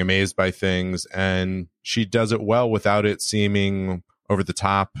being amazed by things, and she does it well without it seeming over the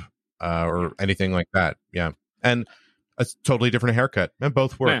top or anything like that. Yeah. And a totally different haircut, and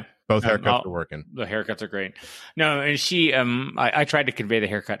both work. Yeah. Both haircuts are working. The haircuts are great. No, and she, I tried to convey the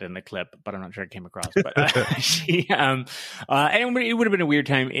haircut in the clip, but I'm not sure it came across. But she, and it would have been a weird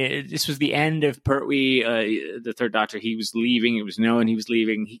time. This was the end of Pertwee, the third Doctor. He was leaving. It was known he was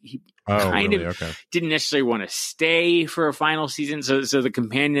leaving. He kind of didn't necessarily want to stay for a final season. So the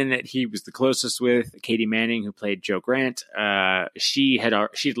companion that he was the closest with, Katie Manning, who played Jo Grant, she had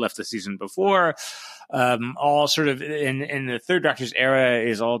left the season before. All sort of in the third Doctor's era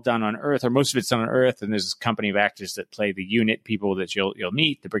is all done on Earth, or most of it's done on Earth, and there's this company of actors that play the unit people that you'll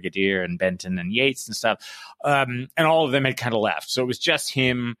meet, the Brigadier and Benton and Yates and stuff, and all of them had kind of left, so it was just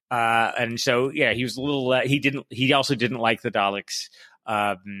him, and so he was a little he also didn't like the Daleks.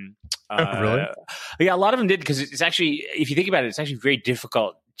 Really? Yeah, a lot of them did, because it's actually, if you think about it, it's actually very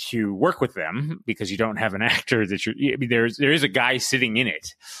difficult to work with them because you don't have an actor that there is a guy sitting in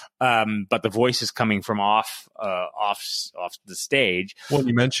it, but the voice is coming from off the stage. Well,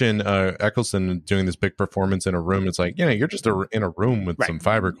 you mentioned Eccleston doing this big performance in a room. It's like, you're just in a room with some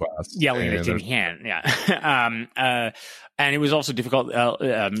fiberglass yelling at a tin can. Yeah. And it was also difficult.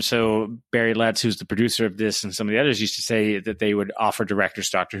 So Barry Letts, who's the producer of this, and some of the others used to say that they would offer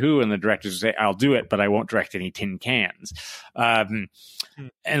directors Doctor Who, and the directors would say, I'll do it, but I won't direct any tin cans.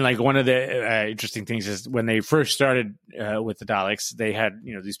 And like one of the interesting things is when they first started with the Daleks, they had,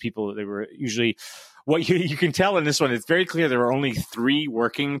 these people, they were usually, what you can tell in this one, it's very clear there were only 3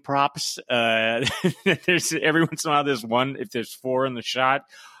 working props. There's every once in a while there's one, if there's 4 in the shot,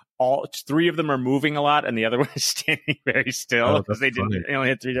 all 3 of them are moving a lot, and the other one is standing very still because they only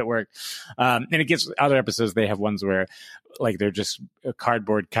had 3 that worked. And it gets other episodes. They have ones where like they're just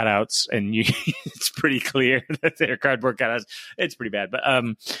cardboard cutouts, and it's pretty clear that they're cardboard cutouts. It's pretty bad, but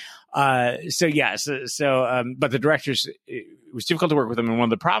but the directors, it was difficult to work with them, and one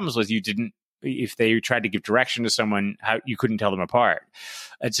of the problems was you didn't if they tried to give direction to someone, how you couldn't tell them apart.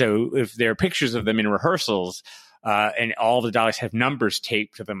 And so if there are pictures of them in rehearsals, and all the Daleks have numbers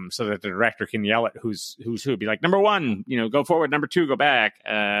taped to them so that the director can yell at who's who. Be like, number 1, go forward. Number 2, go back.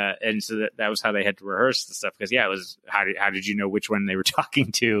 And so that was how they had to rehearse the stuff. Because, it was how did you know which one they were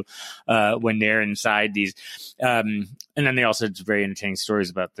talking to when they're inside these? And then they also had very entertaining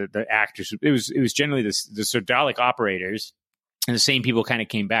stories about the actors. It was generally the sort of Dalek operators. And the same people kind of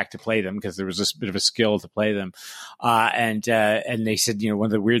came back to play them because there was this bit of a skill to play them. And they said, one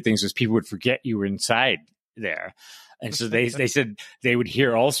of the weird things was people would forget you were inside there. And so they said they would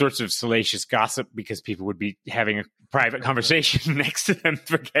hear all sorts of salacious gossip because people would be having a private conversation next to them,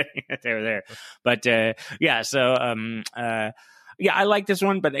 forgetting that they were there. But I like this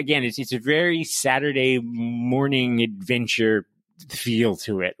one. But again, it's a very Saturday morning adventure feel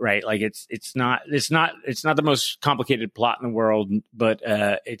to it, right? Like it's not the most complicated plot in the world, but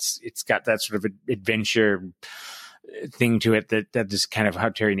it's got that sort of adventure thing to it that is kind of how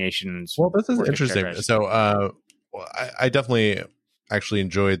Terry Nation's. Well, this is interesting. So I definitely actually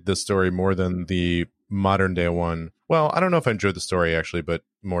enjoyed this story more than the modern day one. Well, I don't know if I enjoyed the story actually, but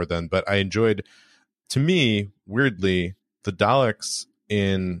I enjoyed, to me, weirdly, the Daleks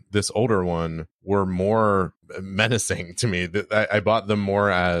in this older one were more menacing to me. I bought them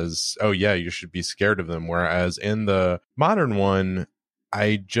more as, oh yeah, you should be scared of them. Whereas in the modern one,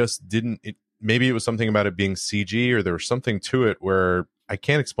 I just didn't. Maybe it was something about it being CG, or there was something to it where I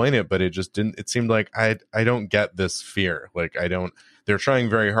can't explain it, but it just didn't. It seemed like I don't get this fear. Like I don't. They're trying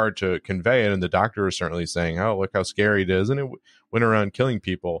very hard to convey it, and the Doctor is certainly saying, "Oh, look how scary it is," and it went around killing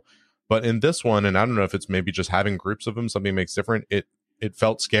people. But in this one, and I don't know if it's maybe just having groups of them, something makes different. It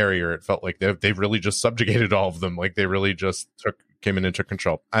felt scarier. It felt like they've really just subjugated all of them. Like they really just came in and took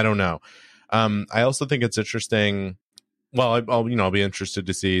control. I don't know. I also think it's interesting. Well, I'll be interested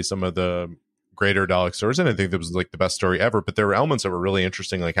to see some of the greater Dalek stories, and I think that was like the best story ever. But there were elements that were really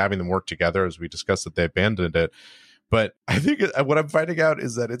interesting, like having them work together, as we discussed that they abandoned it. But I think what I'm finding out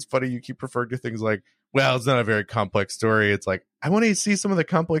is that it's funny you keep referring to things like, well, it's not a very complex story. It's like, I want to see some of the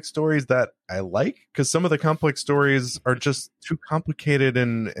complex stories that I like, because some of the complex stories are just too complicated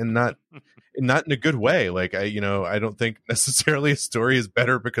and not in a good way. Like I don't think necessarily a story is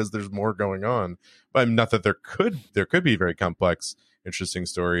better because there's more going on. But not that there could be very complex, interesting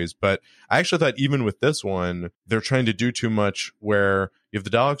stories. But I actually thought even with this one, they're trying to do too much, where you have the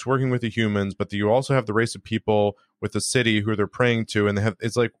Daleks working with the humans, but you also have the race of people with the city who they're praying to, and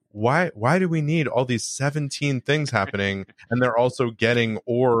it's like, why do we need all these 17 things happening? And they're also getting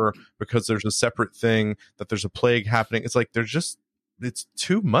ore because there's a separate thing, that there's a plague happening. It's like it's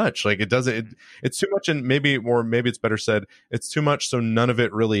too much. Like it's too much, and maybe it's better said, it's too much so none of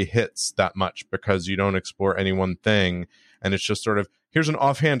it really hits that much, because you don't explore any one thing, and it's just sort of, here's an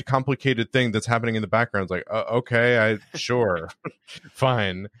offhand complicated thing that's happening in the background. It's like, okay, sure,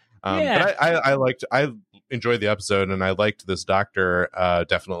 fine. But I enjoyed the episode, and I liked this Doctor.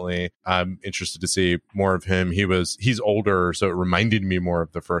 Definitely, I'm interested to see more of him. He's older, so it reminded me more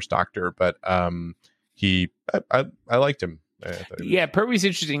of the first Doctor. But I liked him. Yeah, Pertwee's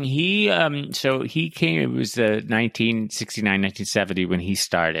interesting. He came. It was 1969, 1970 when he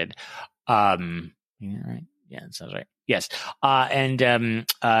started. Yeah, right. Yeah, that sounds right. Yes.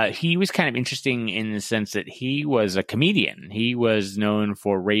 He was kind of interesting in the sense that he was a comedian. He was known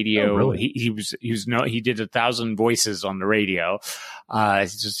for radio. Oh, really? He did 1,000 voices on the radio.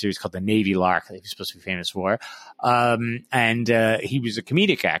 It's a series called The Navy Lark that he was supposed to be famous for. He was a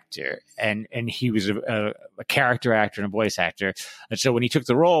comedic actor, and he was a character actor and a voice actor. And so when he took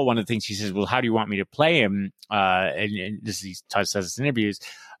the role, one of the things he says, well, how do you want me to play him? And this he says this in interviews.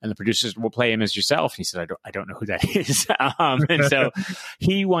 And the producers will play him as yourself. And he said, I don't know who that is. And so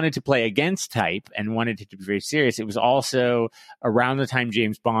he wanted to play against type and wanted it to be very serious. It was also around the time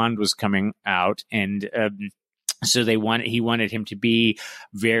James Bond was coming out. And so he wanted him to be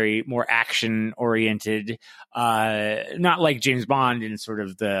very more action oriented, not like James Bond in sort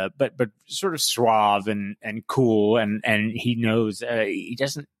of but sort of suave and cool. And he knows, he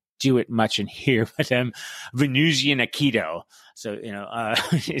doesn't do it much in here, but Venusian Aikido. So,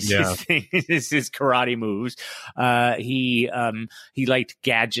 his thing, his karate moves. He liked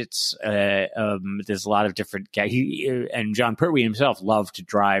gadgets. There's a lot of different and John Pertwee himself loved to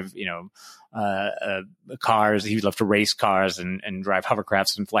drive, cars. He loved to race cars and drive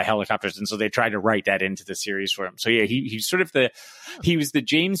hovercrafts and fly helicopters. And so they tried to write that into the series for him. So yeah, he's sort of he was the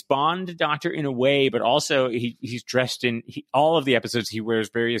James Bond Doctor in a way, but also he's dressed in all of the episodes. He wears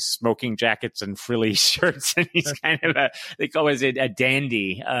various smoking jackets and frilly shirts, and he's kind of they call it a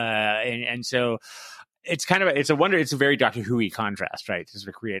dandy. And so it's a wonder. It's a very Doctor Who-y contrast, right? To sort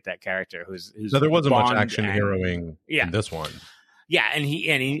of create that character who's so there wasn't much action and, heroing in this one. Yeah, and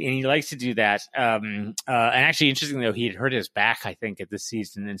he likes to do that. And actually, interestingly though, he had hurt his back, I think, at this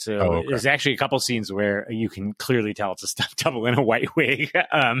season, and so there's actually a couple scenes where you can clearly tell it's a stunt double in a white wig,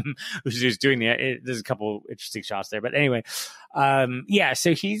 who's just doing there's a couple interesting shots there. But anyway,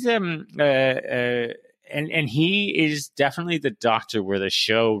 so he's and he is definitely the Doctor where the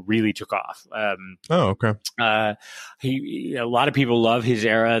show really took off. Okay. A lot of people love his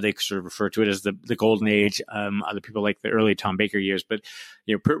era. They sort of refer to it as the golden age. Other people like the early Tom Baker years, but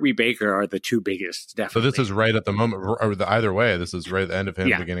Pertwee Baker are the two biggest. Definitely. So this is right at the moment, or either way, this is right at the end of him,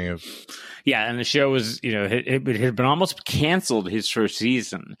 beginning of. Yeah, and the show was, it had been almost canceled his first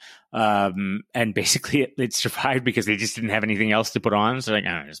season. And basically it survived because they just didn't have anything else to put on. So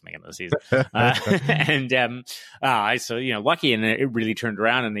just make another season. So, lucky, and it really turned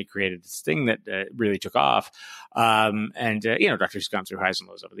around and they created this thing that really took off. Doctor Who's gone through highs and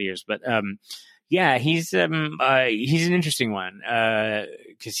lows over the years, but, he's an interesting one,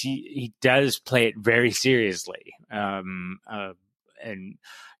 cause he does play it very seriously. Again,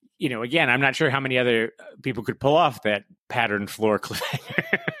 I'm not sure how many other people could pull off that patterned floor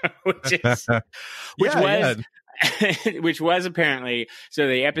cliffhanger, which was apparently, so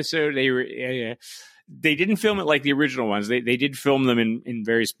the episode they didn't film it like the original ones. They did film them in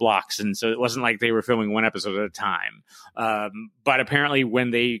various blocks, and so it wasn't like they were filming one episode at a time. But apparently,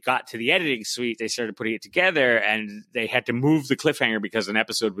 when they got to the editing suite, they started putting it together, and they had to move the cliffhanger because an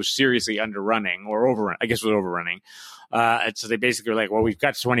episode was seriously underrunning or overrun. I guess it was overrunning. And so they basically were like, well, we've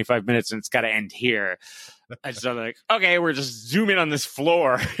got 25 minutes and it's got to end here. And so they're like, okay, we're just zoom in on this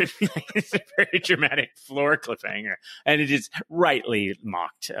floor. It's a very dramatic floor cliffhanger. And it is rightly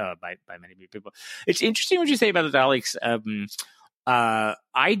mocked by many people. It's interesting what you say about the Daleks.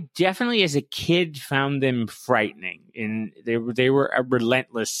 I definitely, as a kid, found them frightening. They were a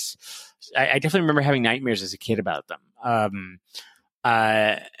relentless. I definitely remember having nightmares as a kid about them.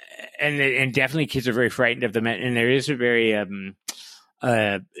 And definitely kids are very frightened of them. And there is a very,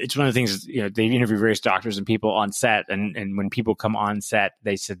 it's one of the things, they interview various doctors and people on set. And when people come on set,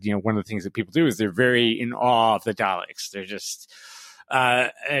 they said, one of the things that people do is they're very in awe of the Daleks. They're just,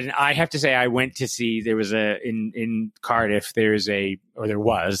 and I have to say, I went to see, there was in Cardiff, there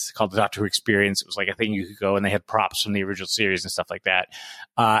was called the Doctor Who Experience. It was like a thing you could go, and they had props from the original series and stuff like that.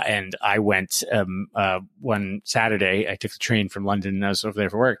 And I went, one Saturday, I took the train from London and I was over there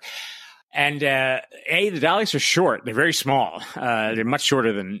for work. And, the Daleks are short. They're very small. They're much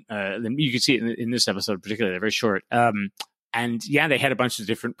shorter than you can see it in this episode, particularly. They're very short. And they had a bunch of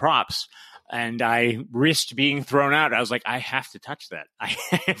different props. And I risked being thrown out. I was like, I have to touch that. I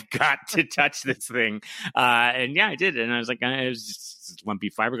have got to touch this thing. And I did. And I was like, it was just lumpy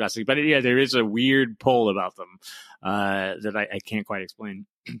fiberglass thing. But there is a weird pull about them that I can't quite explain.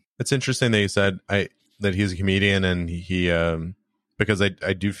 It's interesting that you said that he's a comedian, and he because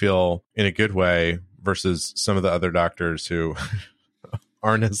I do feel in a good way versus some of the other doctors who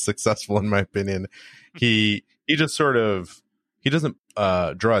aren't as successful, in my opinion. He just sort of, he doesn't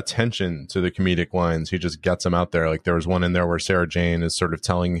draw attention to the comedic lines. He just gets them out there. Like there was one in there where Sarah Jane is sort of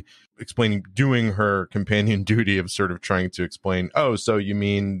doing her companion duty of sort of trying to explain, oh, so you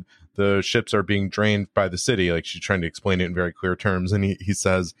mean the ships are being drained by the city? Like she's trying to explain it in very clear terms. And he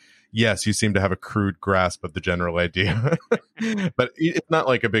says, yes, you seem to have a crude grasp of the general idea. But it's not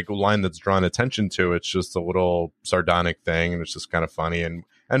like a big line that's drawn attention to. It's just a little sardonic thing. And it's just kind of funny. And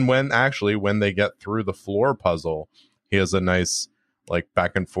when they get through the floor puzzle, he has a nice like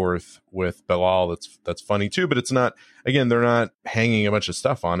back and forth with Bilal that's funny too, but it's not, again, they're not hanging a bunch of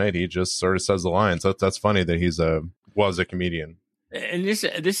stuff on it. He just sort of says the lines. So that's funny that was a comedian. And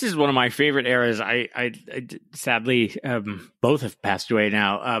this is one of my favorite eras. I sadly both have passed away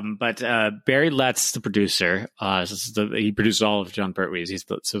now. But Barry Letts, the producer, he produced all of John Pertwee's. He's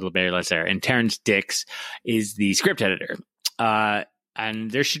the Barry Letts era, and Terrence Dicks is the script editor.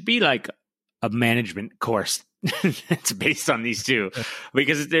 And there should be like a management course it's based on these two,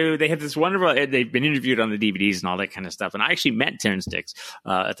 because they have this wonderful, they've been interviewed on the DVDs and all that kind of stuff. And I actually met Terrence Dicks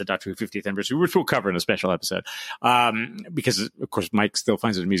at the Doctor Who 50th anniversary, which we'll cover in a special episode. Because of course, Mike still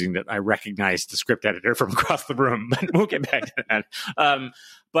finds it amusing that I recognize the script editor from across the room, but we'll get back to that.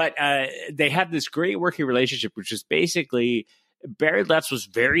 But they had this great working relationship, which is basically Barry Letts was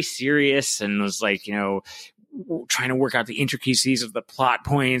very serious and was like, trying to work out the intricacies of the plot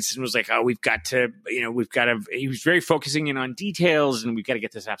points, and was like, oh, we've got to, he was very focusing in on details, and we've got to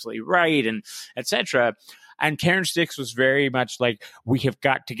get this absolutely right, and etc. And Terrence Dicks was very much like, we have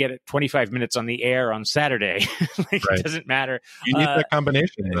got to get it 25 minutes on the air on Saturday. It doesn't matter. You need that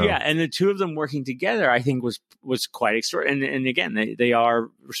combination, though. Yeah, and the two of them working together, I think, was quite extraordinary. And again, they are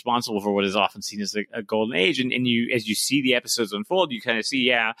responsible for what is often seen as a golden age. And you, as you see the episodes unfold, you kind of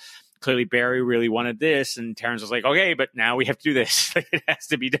see, clearly Barry really wanted this, and Terrence was like, okay, but now we have to do this. It has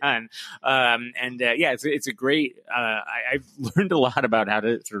to be done. It's a great, I've learned a lot about how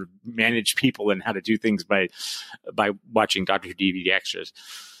to sort of manage people and how to do things by watching Doctor Who DVD extras.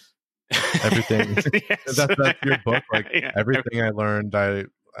 Everything. That's your book. Like everything I learned,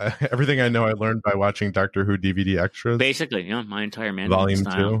 everything I know I learned by watching Doctor Who DVD extras. Basically, my entire management Volume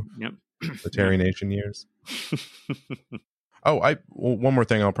style. 2. Yep. The Terry Nation years. One more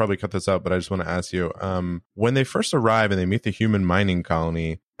thing. I'll probably cut this out, but I just want to ask you: when they first arrive and they meet the human mining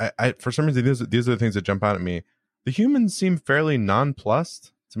colony, I for some reason these are the things that jump out at me. The humans seem fairly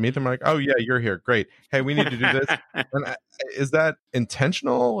nonplussed to meet them. Like, oh yeah, you're here, great. Hey, we need to do this. And is that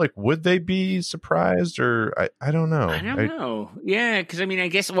intentional? Like, would they be surprised, or I don't know. I don't know. Yeah, because I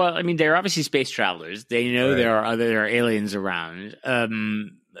guess. Well, they're obviously space travelers. They know there are aliens around.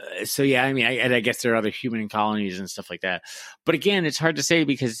 So yeah, I guess there are other human colonies and stuff like that. But again, it's hard to say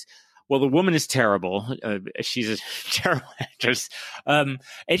because, well, the woman is terrible. She's a terrible actress.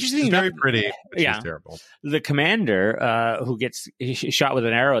 Interesting. She's very pretty. But she's terrible. The commander who gets shot with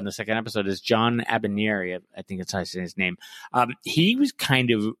an arrow in the second episode is John Abinieri. I think that's how I say his name. He was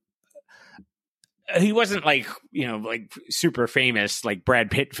kind of. He wasn't like super famous, like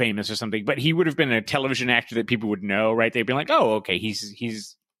Brad Pitt famous or something, but he would have been a television actor that people would know, right? They'd be like, oh, okay,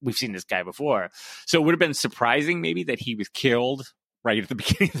 we've seen this guy before. So it would have been surprising maybe that he was killed right at the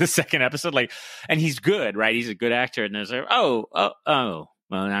beginning of the second episode. And he's good, right? He's a good actor. And there's like, oh, well,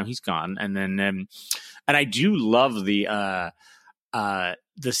 now he's gone. And then, and I do love the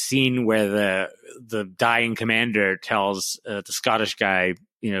scene where the dying commander tells the Scottish guy,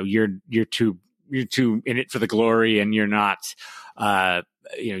 you're too in it for the glory, and you're not,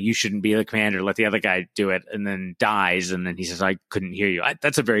 you shouldn't be the commander. Let the other guy do it, and then dies. And then he says, I couldn't hear you.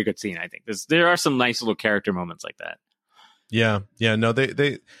 That's a very good scene. I think there are some nice little character moments like that. Yeah. No,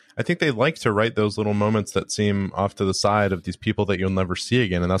 I think they like to write those little moments that seem off to the side of these people that you'll never see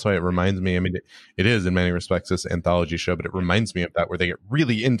again. And that's why it reminds me, it is in many respects this anthology show, but it reminds me of that, where they get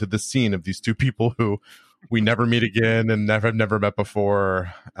really into the scene of these two people who we never meet again and never met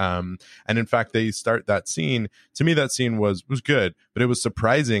before. And in fact, they start that scene. To me, that scene was good, but it was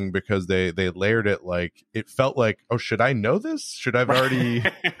surprising because they layered it. Like, it felt like, oh, should I know this? Should I've already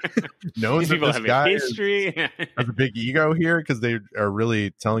known that this guy has a big ego here? Because they are really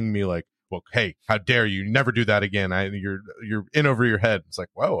telling me like, well, hey, how dare you never do that again? You're in over your head. It's like,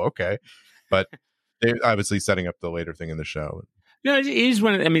 whoa, okay. But they're obviously setting up the later thing in the show. No, it is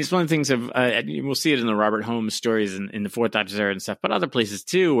one of. It's one of the things of. We'll see it in the Robert Holmes stories in the Fourth Doctor's era and stuff, but other places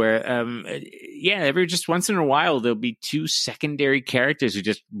too, where every just once in a while there'll be two secondary characters who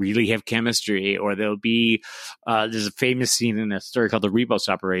just really have chemistry, or there'll be. There's a famous scene in a story called the Rebus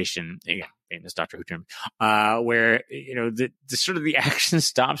Operation. Again, famous Doctor Who term, where the sort of the action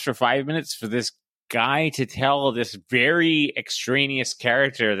stops for 5 minutes for this guy to tell this very extraneous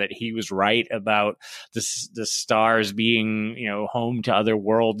character that he was right about the stars being home to other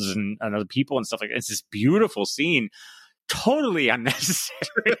worlds and other people and stuff like that. It's this beautiful scene, totally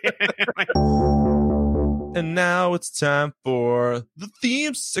unnecessary. And now it's time for the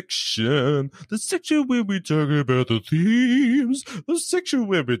theme section. The section where we talk about the themes. The section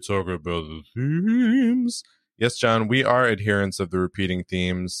where we talk about the themes. Yes, John, we are adherents of the repeating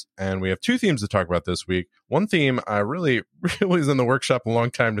themes, and we have two themes to talk about this week. One theme I really was in the workshop a long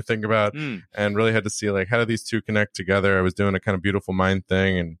time to think about, and really had to see, like, how do these two connect together? I was doing a kind of beautiful mind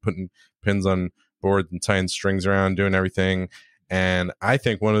thing and putting pins on boards and tying strings around, doing everything. And I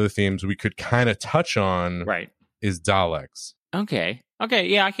think one of the themes we could kind of touch on is Daleks. Okay,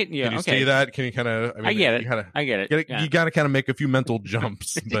 yeah, I can. Yeah, can you see that? Can you kind of? I get it. I get it. You got to kind of make a few mental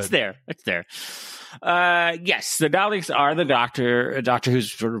jumps. But It's there. Yes, the Daleks are the Doctor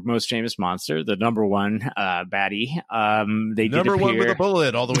Who's sort of most famous monster, the number one baddie. They number one with a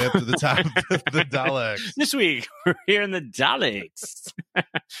bullet all the way up to the top of the Daleks. This week we're here in the Daleks.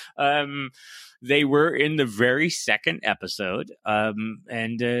 They were in the very second episode, and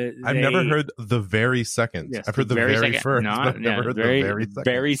I've never heard the very second. Yes, I've heard the very first. I've never heard the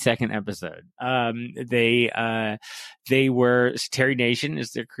very second episode. They were Terry Nation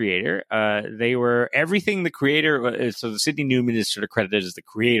is their creator. They were everything the creator. So Sidney Newman is sort of credited as the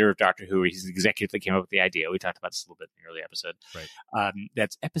creator of Doctor Who. He's the executive that came up with the idea. We talked about this a little bit in the early episode. Right.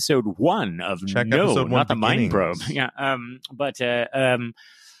 That's episode 1 of episode 1 not the Mind beginnings. Probe. Yeah.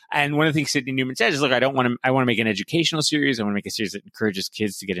 And one of the things Sidney Newman says is, look, I want to make an educational series. I want to make a series that encourages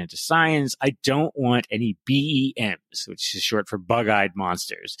kids to get into science. I don't want any BEMs, which is short for bug-eyed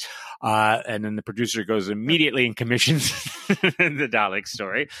monsters. And then the producer goes immediately and commissions the Dalek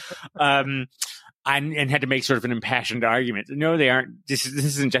story. And had to make sort of an impassioned argument. No, they aren't. This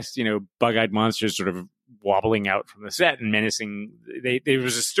isn't just, bug-eyed monsters sort of wobbling out from the set and menacing. There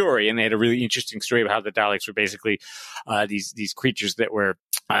was a story, and they had a really interesting story about how the Daleks were basically these creatures that were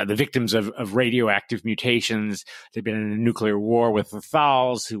the victims of radioactive mutations. They'd been in a nuclear war with the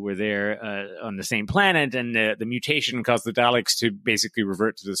Thals, who were there on the same planet, and the mutation caused the Daleks to basically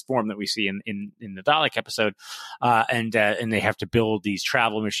revert to this form that we see in the Dalek episode, and they have to build these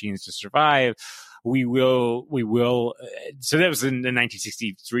travel machines to survive. We will. So that was in the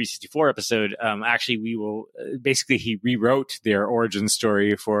 1963-64 episode. Actually, we will. Basically, he rewrote their origin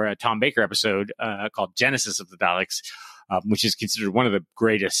story for a Tom Baker episode called "Genesis of the Daleks," which is considered one of the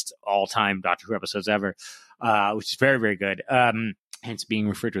greatest all-time Doctor Who episodes ever, which is very, very good. Hence being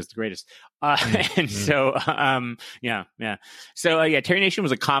referred to as the greatest. And so, yeah. So, Terry Nation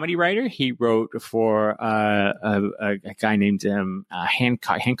was a comedy writer. He wrote for a guy named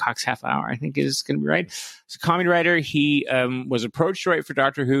Hancock's Half Hour, I think is going to be right. He's a comedy writer. He was approached to write for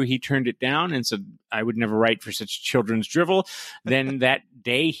Doctor Who. He turned it down and said, I would never write for such children's drivel. Then that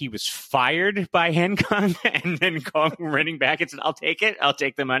day he was fired by Hancock and then called running back and said, I'll take it. I'll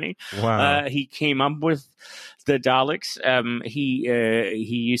take the money. Wow. He came up with the Daleks. He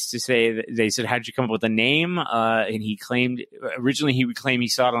used to say that they said, how did you come up with the name? And he claimed, originally he would claim he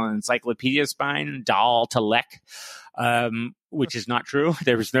saw it on an encyclopedia spine, Dal to Lek, which is not true.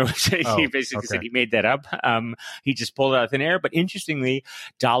 There was no, he basically said he made that up. He just pulled it out of thin air. But interestingly,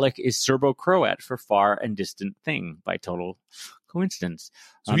 Dalek is Serbo-Croat for far and distant thing by total coincidence.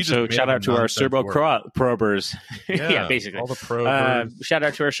 So shout out to our Serbo-Croat probers. Yeah, basically. All the probers. Shout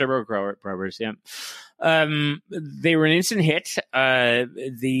out to our Serbo-Croat probers. Yeah. They were an instant hit.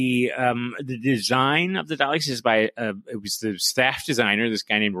 The design of the Daleks is by it was the staff designer, this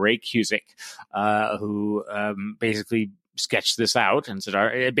guy named Ray Cusick, who basically sketched this out and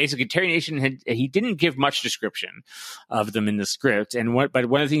said, basically Terry Nation he didn't give much description of them in the script. But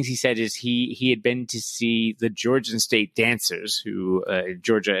one of the things he said is he had been to see the Georgian state dancers, who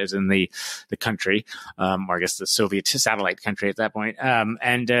Georgia is in the country, or I guess the Soviet satellite country at that point.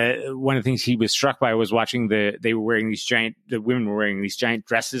 And one of the things he was struck by was watching the women were wearing these giant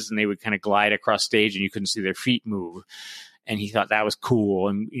dresses, and they would kind of glide across stage and you couldn't see their feet move. And he thought that was cool.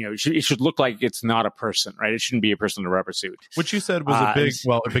 And, it should look like it's not a person, right? It shouldn't be a person in a rubber suit. Which you said was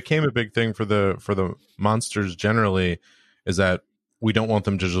it became a big thing for the monsters generally, is that we don't want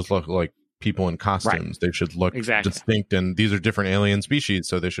them to just look like people in costumes. Right. They should look distinct. And these are different alien species,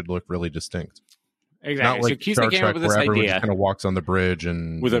 so they should look really distinct. Exactly. Not like so Cusick came up with this idea. idea. Kind of walks on the bridge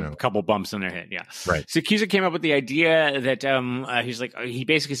and with a couple bumps in their head. Yeah. Right. So Cusick came up with the idea that he's like, he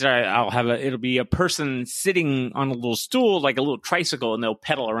basically said, it'll be a person sitting on a little stool, like a little tricycle, and they'll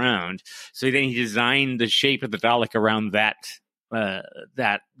pedal around. So then he designed the shape of the Dalek around that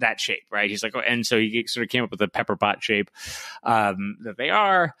shape, right? He's like, and so he sort of came up with a pepper pot shape that they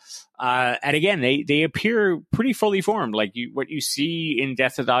are. And again, they appear pretty fully formed. Like what you see in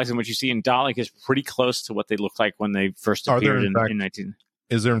Death of Daleks and what you see in Dalek is pretty close to what they looked like when they first appeared in 19.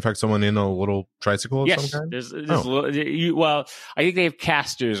 Is there in fact someone in a little tricycle of some kind? There's I think they have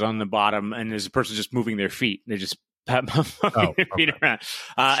casters on the bottom, and there's a person just moving their feet. They just feet around,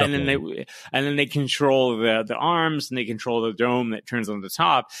 and then they control the arms, and they control the dome that turns on the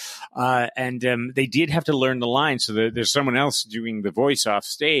top, and they did have to learn the lines. So there's someone else doing the voice off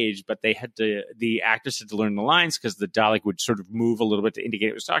stage, but the actors had to learn the lines because the Dalek would sort of move a little bit to indicate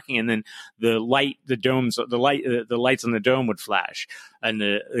it was talking, and then the lights on the dome would flash, and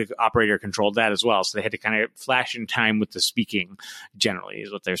the operator controlled that as well. So they had to kind of flash in time with the speaking. Generally,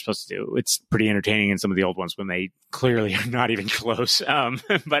 is what they're supposed to do. It's pretty entertaining in some of the old ones when they clearly are not even close.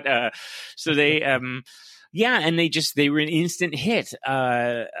 So they, and they were an instant hit.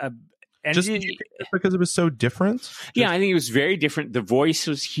 Just because it was so different? I think it was very different. The voice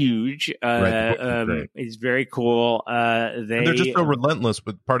was huge. It's very cool. They're just so relentless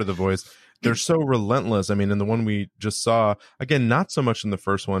with part of the voice. They're so relentless. I mean, in the one we just saw, again, not so much in the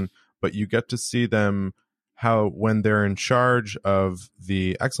first one, but you get to see them how when they're in charge of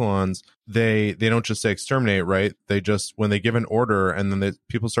the Exelons, they don't just say exterminate, right? They just, when they give an order and then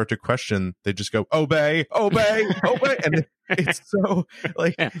people start to question, they just go, obey, obey, obey. And it's so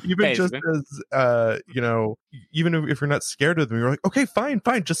like, even basically. Just as, even if you're not scared of them, you're like, okay, fine,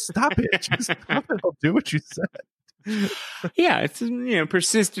 just stop it. Just stop it. I'll do what you said. Yeah, it's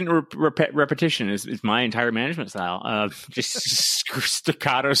persistent repetition is my entire management style. Just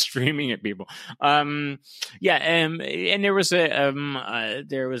staccato screaming at people. And there was a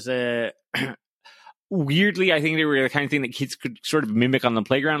weirdly, I think they were the kind of thing that kids could sort of mimic on the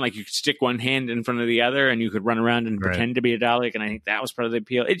playground. Like you could stick one hand in front of the other and you could run around and pretend to be a Dalek. And I think that was part of the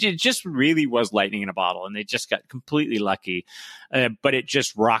appeal. It just really was lightning in a bottle, and they just got completely lucky. But it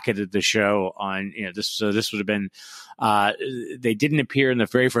just rocketed the show on, this. So this would have been, they didn't appear in the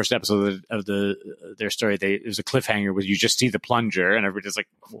very first episode of their story. It was a cliffhanger where you just see the plunger and everybody's like,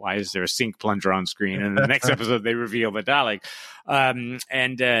 why is there a sink plunger on screen? And in the next episode, they reveal the Dalek.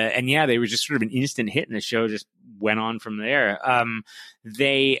 They were just sort of an instant hit, and the show just went on from there.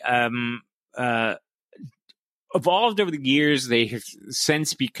 They evolved over the years. They have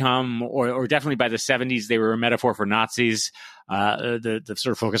since become, or definitely by the 70s, they were a metaphor for Nazis. The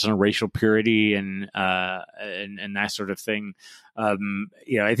sort of focus on racial purity and that sort of thing. I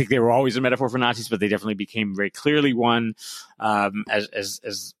think they were always a metaphor for Nazis, but they definitely became very clearly one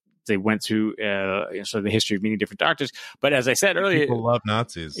as they went through sort of the history of meeting different doctors. But as I said earlier, people love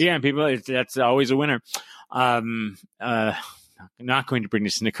Nazis. Yeah, that's always a winner. Not going to bring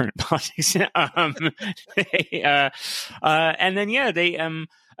this into current politics. One of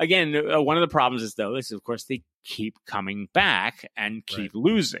the problems is of course they keep coming back and keep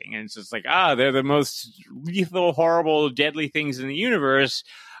losing, and it's just like they're the most lethal, horrible, deadly things in the universe.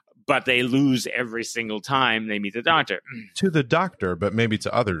 But they lose every single time they meet the Doctor. To the Doctor, but maybe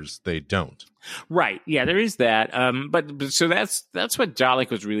to others they don't. Right. Yeah, there is that. But so that's what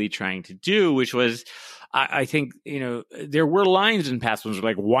Dalek was really trying to do, which was, I think, there were lines in past ones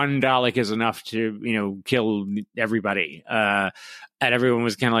where like one Dalek is enough to, kill everybody. And everyone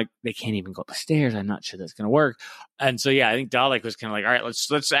was kind of like, they can't even go up the stairs. I'm not sure that's going to work. And so, I think Dalek was kind of like, all right,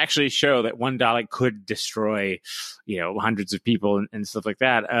 let's actually show that one Dalek could destroy, hundreds of people and stuff like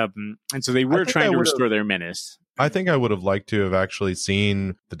that. And so they were trying to restore their menace. I think I would have liked to have actually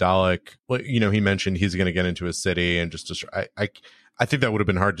seen the Dalek. Well, he mentioned he's going to get into a city and just destroy. I think that would have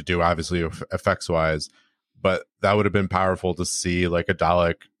been hard to do, obviously, effects wise. But that would have been powerful to see, like a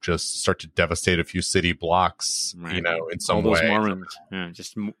Dalek just start to devastate a few city blocks, in some all those way. Mormons,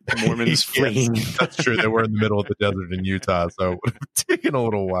 just Mormons fleeing. Yes, that's true. They were in the middle of the desert in Utah, so it would have taken a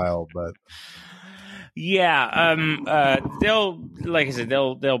little while. But they'll, like I said,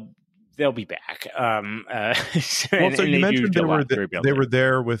 they'll be back. So you mentioned they were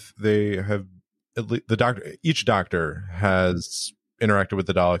there with the Doctor. Each Doctor has interacted with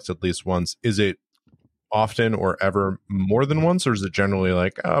the Daleks at least once. Is it often or ever more than once, or is it generally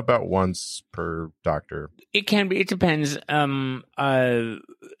like about once per Doctor? It can be. It depends. It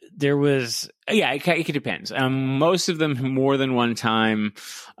depends. Most of them more than one time.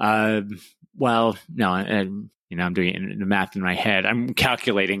 No, I'm doing the math in my head. I'm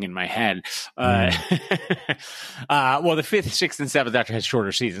calculating in my head. The 5th, 6th, and 7th Doctor has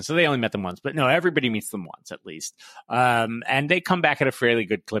shorter seasons, so they only met them once. But no, everybody meets them once at least. And they come back at a fairly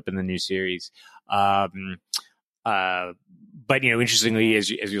good clip in the new series. But interestingly, as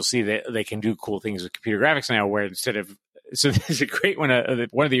you'll see, they can do cool things with computer graphics now, where instead of, so there's a great one of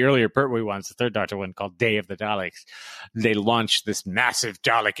the earlier Pertwee ones, the 3rd Doctor one called Day of the Daleks. They launched this massive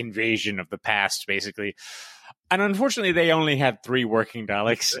Dalek invasion of the past, basically. And unfortunately, they only had 3 working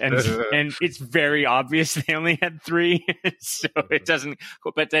Daleks, and it's very obvious they only had 3, so it doesn't.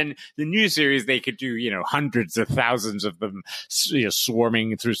 But then the new series, they could do hundreds of thousands of them,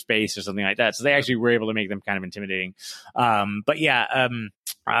 swarming through space or something like that. So they actually were able to make them kind of intimidating. They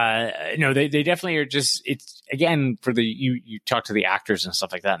definitely are just. It's again for you talk to the actors and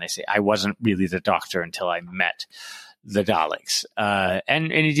stuff like that, and they say I wasn't really the Doctor until I met the Daleks,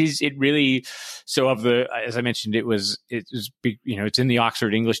 and it really, so of the, as I mentioned, it was big, it's in the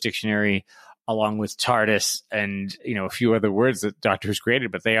Oxford English Dictionary along with TARDIS and a few other words that Doctor Who's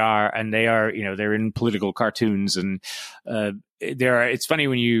created, but they are they're in political cartoons, and it's funny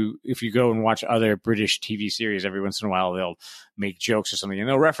if you go and watch other British TV series, every once in a while they'll make jokes or something and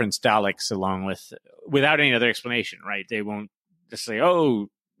they'll reference Daleks without any other explanation, right? They won't just say,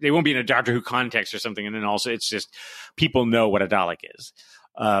 they won't be in a Doctor Who context or something. And then also it's just people know what a Dalek is.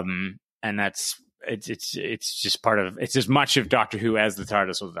 And it's just part of, it's as much of Doctor Who as the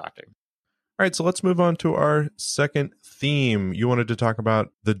TARDIS was the Doctor. All right, so let's move on to our second theme. You wanted to talk about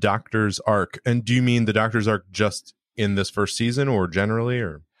the Doctor's arc. And do you mean the Doctor's arc just in this first season or generally,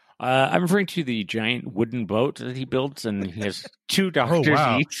 or? I'm referring to the giant wooden boat that he built, and he has 2 Doctors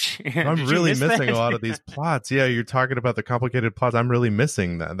each. I'm really missing a lot of these plots. Yeah, you're talking about the complicated plots. I'm really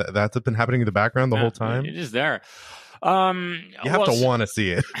missing that. That's been happening in the background the whole time. It is there. You have to want to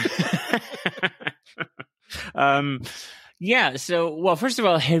see it. Yeah. So, well, first of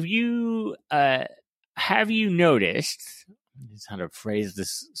all, have you noticed? Just how to phrase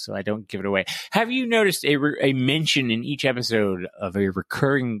this so I don't give it away. Have you noticed a mention in each episode of a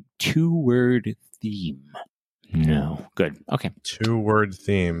recurring 2-word theme? No. Good. Okay. 2-word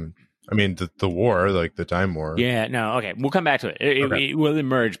theme. I mean, the war, like the time war. Yeah, no, okay. We'll come back to it. It will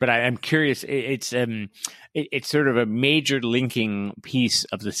emerge, but I'm curious. It's sort of a major linking piece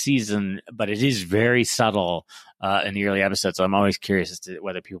of the season, but it is very subtle in the early episodes. So I'm always curious as to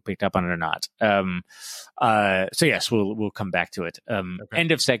whether people picked up on it or not. So yes, we'll come back to it.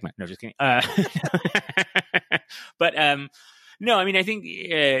 End of segment. No, just kidding. But no, I mean, I think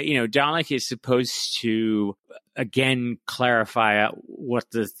Dalek is supposed to again clarify what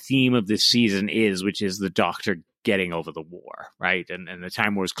the theme of this season is, which is the Doctor getting over the war, right? And the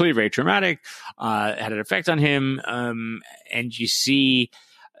Time War is clearly very traumatic, had an effect on him, and you see.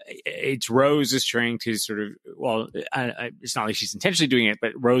 It's Rose is trying to sort of, well, it's not like she's intentionally doing it,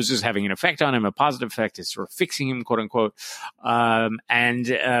 but Rose is having an effect on him, a positive effect, is sort of fixing him, quote unquote.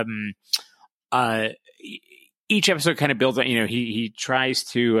 Each episode kind of builds on, he tries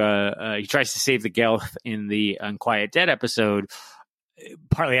to save the Gelth in the Unquiet Dead episode,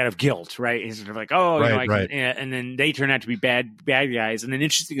 partly out of guilt, right? He's sort of like, right. And then they turn out to be bad guys. And then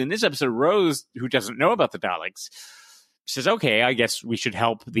interesting in this episode, Rose, who doesn't know about the Daleks, says, okay, I guess we should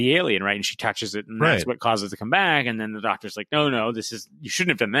help the alien, right? And she touches it, and that's what causes it to come back. And then the Doctor's like, no, you shouldn't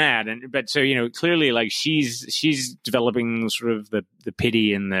have done that. But so, clearly, like she's developing sort of the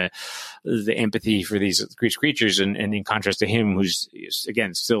pity and the empathy for these creatures, and in contrast to him, who's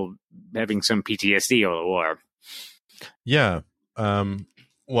again still having some PTSD over the war. Yeah.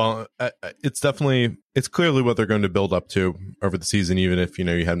 Well, it's clearly what they're going to build up to over the season, even if,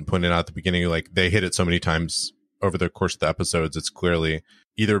 you hadn't pointed out at the beginning, like they hit it so many times over the course of the episodes. It's clearly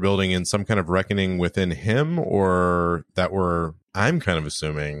either building in some kind of reckoning within him, or that I'm kind of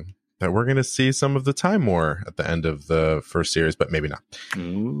assuming that we're going to see some of the Time War at the end of the first series, but maybe not.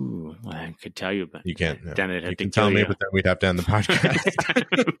 Ooh, I could tell you, but you can't. Then you can tell me, but then we'd have to end the podcast.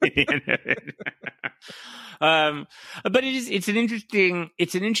 But it's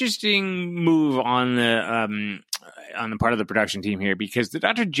an interesting move on the part of the production team here, because the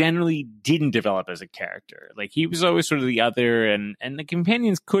Doctor generally didn't develop as a character. Like, he was always sort of the other, and the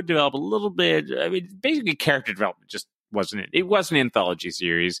companions could develop a little bit. I mean, basically character development just wasn't it. It was an anthology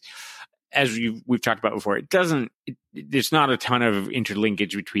series. As we've talked about before, there's not a ton of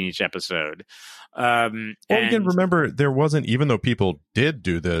interlinkage between each episode. Again, remember, there wasn't, even though people did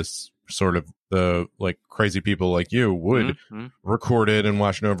do this, sort of the like crazy people like you would record it and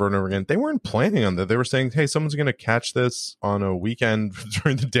watch it over and over again. They weren't planning on that. They were saying, hey, someone's going to catch this on a weekend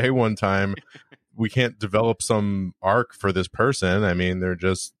during the day one time. We can't develop some arc for this person. I mean, they're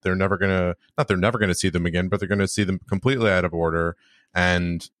never going to see them again, but they're going to see them completely out of order.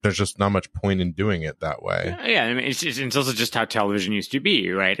 And there's just not much point in doing it that way. Yeah. I mean, it's also just how television used to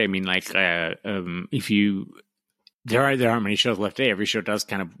be, right? I mean, like, there aren't many shows left today. Every show does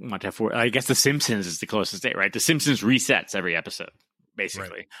kind of want to have I guess The Simpsons is the closest day, right? The Simpsons resets every episode,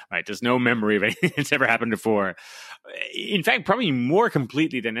 basically, right? There's no memory of anything that's ever happened before. In fact, probably more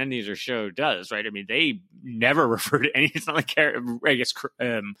completely than any other show does, right? I mean, they never refer to any. It's not like, I guess,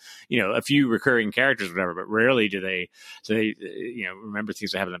 a few recurring characters, or whatever, but rarely do they. So they, remember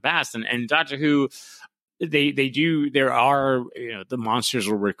things that happened in the past. And Doctor Who, they do. There are, the monsters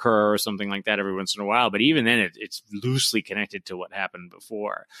will recur or something like that every once in a while, but even then, it's loosely connected to what happened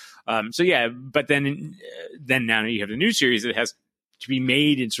before. So yeah, but then now you have the new series that has to be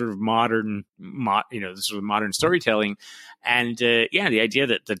made in sort of modern, sort of modern storytelling, and the idea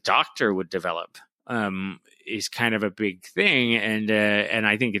that the Doctor would develop is kind of a big thing, and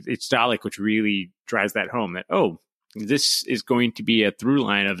I think it's Dalek which really drives that home. That this is going to be a through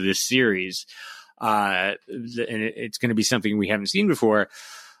line of this series. And it's going to be something we haven't seen before.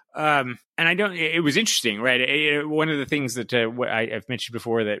 And it was interesting, right? One of the things that I've mentioned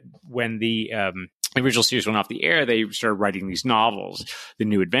before, that when the original series went off the air, they started writing these novels, The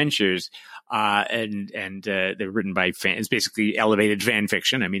New Adventures, and they're written by fans. It's basically elevated fan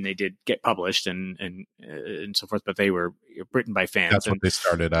fiction. I mean, they did get published and so forth, but they were written by fans. That's what they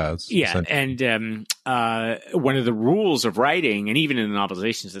started as. Yeah, and one of the rules of writing, and even in the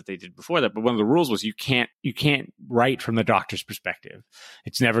novelizations that they did before that, but one of the rules was you can't write from the Doctor's perspective.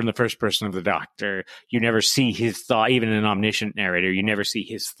 It's never in the first person of the Doctor. You never see his thought. Even an omniscient narrator, you never see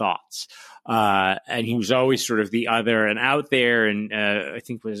his thoughts. And he was always sort of the other and out there. And I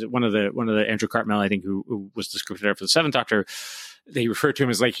think was one of the Andrew Cartmel, I think, who was the script editor for the Seventh Doctor. They refer to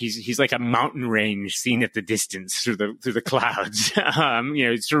him as like he's like a mountain range seen at the distance through the clouds.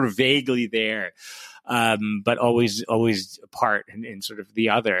 It's sort of vaguely there. but always apart in sort of the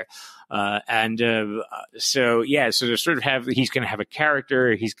other. So to sort of he's going to have a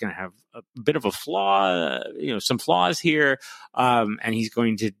character, he's going to have a bit of a flaw, some flaws here, and he's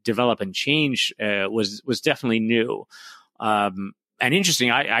going to develop and change. Was definitely new. And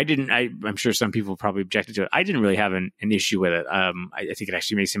interesting, I'm sure some people probably objected to it. I didn't really have an issue with it. I think it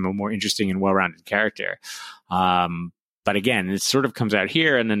actually makes him a more interesting and well-rounded character. But again, it sort of comes out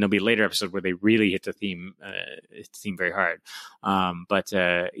here, and then there'll be a later episode where they really hit the theme very hard. I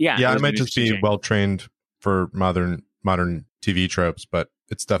might just be well-trained for modern TV tropes, but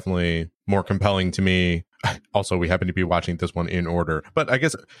it's definitely more compelling to me. Also, we happen to be watching this one in order, but I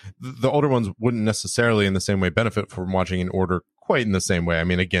guess the older ones wouldn't necessarily in the same way benefit from watching in order quite in the same way. I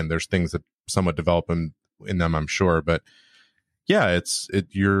mean, again, there's things that somewhat develop in them, I'm sure, but yeah,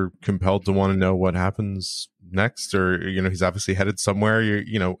 you're compelled to want to know what happens next, or he's obviously headed somewhere.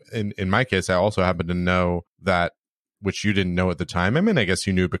 In my case, I also happen to know that, which you didn't know at the time. I mean, I guess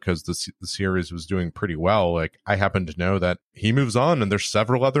you knew because the series was doing pretty well. Like, I happen to know that he moves on, and there's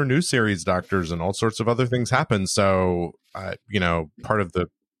several other new series doctors, and all sorts of other things happen. So, part of the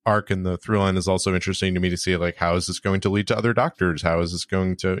arc and the through line is also interesting to me to see, like, how is this going to lead to other doctors? How is this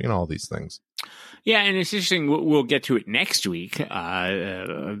going to, all these things. Yeah, and it's interesting. We'll get to it next week.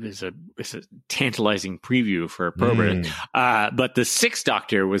 It's a tantalizing preview for a program. But the Sixth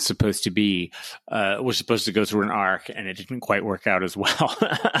Doctor was supposed to go through an arc, and it didn't quite work out as well.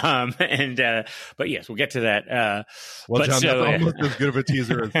 But yes, we'll get to that. John, that's almost as good of a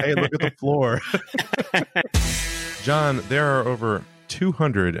teaser as, hey, look at the floor. John, there are over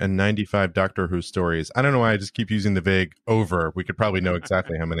 295 Doctor Who stories. I don't know why I just keep using the vague over. We could probably know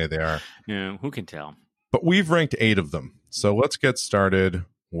exactly how many they are. Yeah, who can tell? But we've ranked 8 of them. So let's get started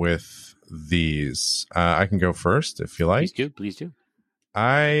with these. I can go first if you like. Please do.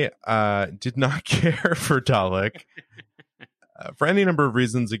 I did not care for Dalek for any number of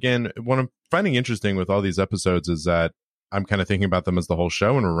reasons. Again, what I'm finding interesting with all these episodes is that I'm kind of thinking about them as the whole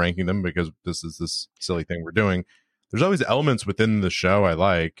show, and we're ranking them because this is this silly thing we're doing. There's always elements within the show I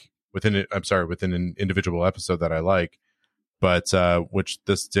like, within an individual episode that I like, but which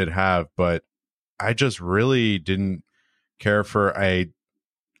this did have, but I just really didn't care for. I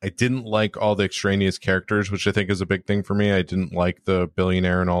didn't like all the extraneous characters, which I think is a big thing for me. I didn't like the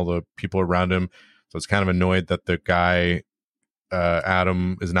billionaire and all the people around him, so I was kind of annoyed that the guy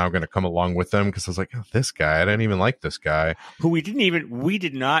Adam is now going to come along with them, because I was like, oh, this guy, I didn't even like this guy. Who we did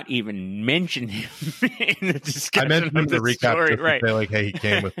not even mention him in the discussion. I mentioned him in the recap, story, just right? To say, like, hey, he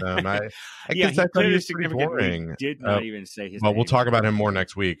came with them. I guess I thought he was pretty boring. Did not even say his well, name. we'll talk about him more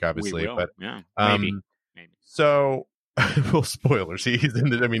next week, obviously. We will. But yeah, maybe. So, well, spoilers. He's in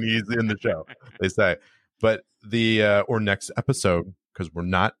the show. They say, but or next episode, because we're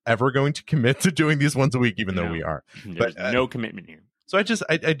not ever going to commit to doing these once a week, even though we are. There's no commitment here. So I just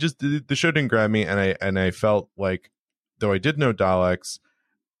the show didn't grab me, and I felt like, though I did know Daleks,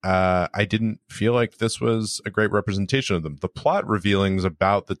 I didn't feel like this was a great representation of them. The plot revealings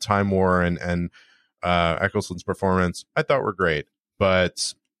about the Time War and Eccleston's performance I thought were great,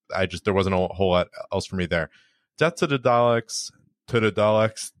 but there wasn't a whole lot else for me there. Death to the Daleks. To the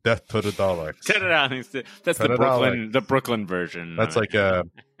Daleks, death to the Daleks. That's the Brooklyn version. That's like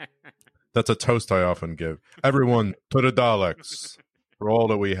that's a toast I often give. Everyone to the Daleks for all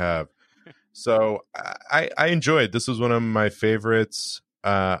that we have. So I enjoyed. This was one of my favorites.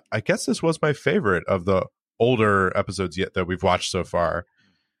 I guess this was my favorite of the older episodes yet that we've watched so far.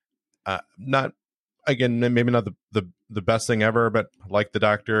 Not again, maybe not the best thing ever, but I like the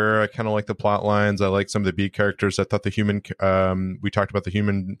Doctor. I kind of like the plot lines. I like some of the B characters. I thought the human, we talked about the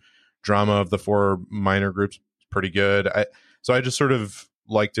human drama of the 4 minor groups, pretty good. So I just sort of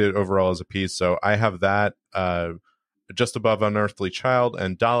liked it overall as a piece. So I have that just above Unearthly Child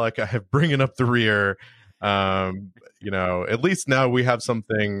and Dalek. I have Bringing Up the Rear. At least now we have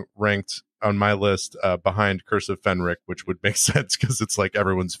something ranked on my list behind Curse of Fenric, which would make sense because it's like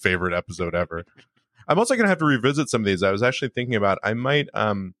everyone's favorite episode ever. I'm also going to have to revisit some of these. I was actually thinking about, I might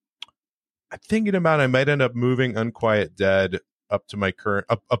end up moving Unquiet Dead up to my current,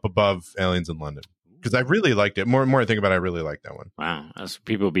 up above Aliens in London. Because I really liked it. More and more I think about it, I really like that one. Wow.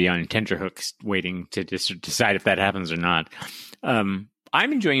 People will be on tenterhooks waiting to decide if that happens or not.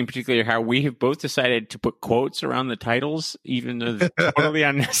 I'm enjoying in particular how we have both decided to put quotes around the titles, even though they're totally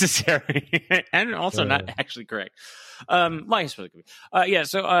unnecessary and also not actually correct. I suppose it could be.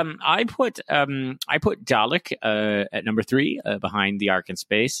 So I put Dalek at number 3 behind the Ark in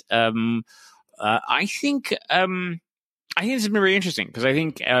Space. I think this has been very interesting because I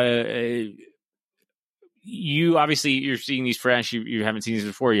think you obviously you're seeing these fresh. You haven't seen these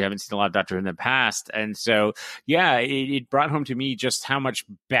before. You haven't seen a lot of Doctor Who in the past, and so yeah, it brought home to me just how much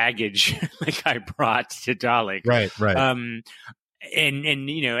baggage like I brought to Dalek. Right. And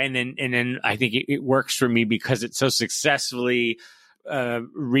you know, and then I think it works for me because it so successfully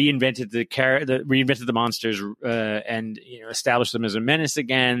reinvented the monsters and established them as a menace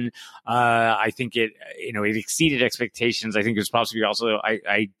again. I think it exceeded expectations. I think it was possibly also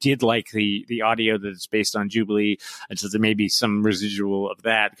I did like the audio that's based on Jubilee, and so there may be some residual of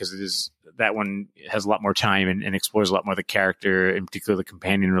that because that one has a lot more time and explores a lot more of the character, in particular the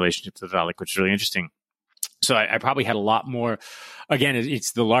companion relationship to the Dalek, which is really interesting. So I probably had a lot more. Again,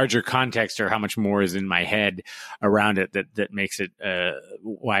 it's the larger context or how much more is in my head around it that makes it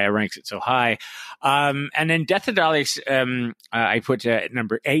why I ranked it so high. And then Death of Daleks, I put at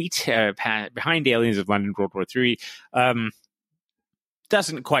number 8, behind Aliens of London, World War III.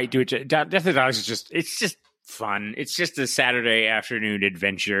 Doesn't quite do it. Death of Daleks is just fun. It's just a Saturday afternoon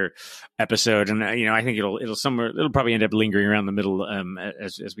adventure episode, and I think it'll probably end up lingering around the middle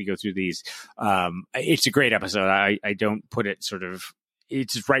as we go through these. It's a great episode. I don't put it sort of.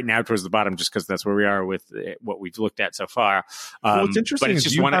 It's right now towards the bottom just because that's where we are with what we've looked at so far. What's interesting but it's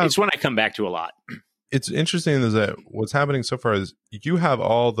just it's one I come back to a lot. It's interesting is that what's happening so far is you have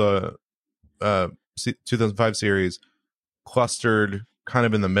all the 2005 series clustered kind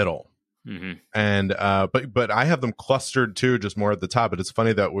of in the middle. Mm-hmm. And but I have them clustered too, just more at the top. But it's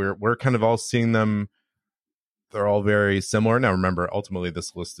funny that we're kind of all seeing them. They're all very similar. Now remember, ultimately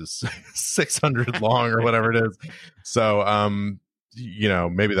this list is 600 long or whatever it is. So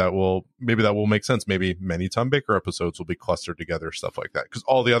maybe that will make sense. Maybe many Tom Baker episodes will be clustered together, stuff like that. Because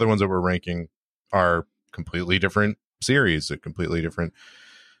all the other ones that we're ranking are completely different series at completely different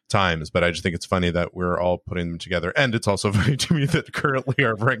times, but I just think it's funny that we're all putting them together, and it's also funny to me that currently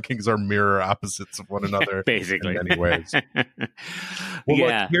our rankings are mirror opposites of one another basically in many ways. Well,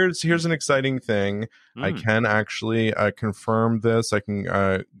 yeah. Look, here's an exciting thing. I can actually confirm this. I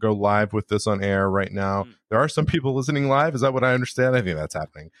can go live with this on air right now. There are some people listening live. Is that what I understand? I think that's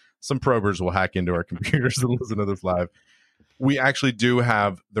happening. Some probers will hack into our computers and listen to this live. We actually do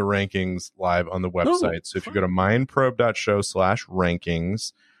have the rankings live on the website. So if you go to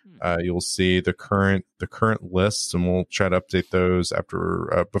mindprobe.show/rankings, you'll see the current lists, and we'll try to update those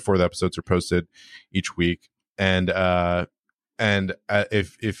before the episodes are posted each week. And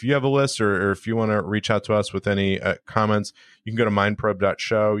if you have a list or if you want to reach out to us with any comments, you can go to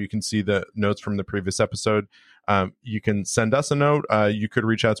mindprobe.show. You can see the notes from the previous episode. You can send us a note. You could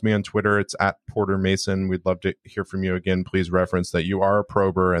reach out to me on Twitter. It's @PorterMason. We'd love to hear from you again. Please reference that you are a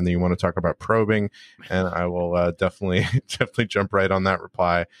prober and that you want to talk about probing, and I will definitely jump right on that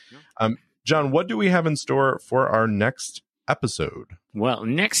reply. John, what do we have in store for our next episode? Well,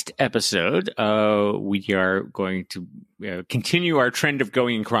 next episode, we are going to continue our trend of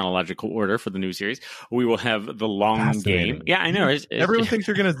going in chronological order for the new series. We will have the long game. Yeah, I know. Everyone thinks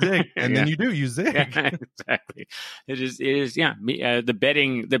you're going to zig, and then you zig. Yeah, exactly. It is. Yeah, the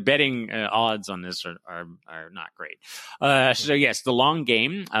betting odds on this are not great. So yes, the long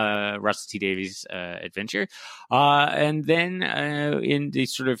game, Russell T Davies adventure, and then in the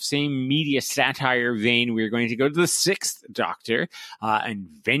sort of same media satire vein, we're going to go to the 6th Doctor. And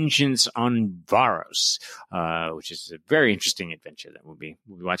Vengeance on Varos, which is a very interesting adventure that we'll be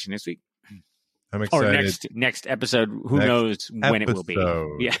watching next week. I'm excited. Or next episode. Who knows when it will be?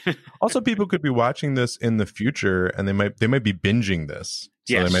 Yeah. Also, people could be watching this in the future, and they might be binging this.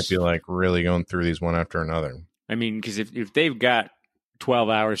 So they might be like really going through these one after another. I mean, because if they've got 12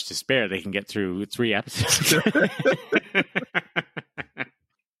 hours to spare, they can get through 3 episodes.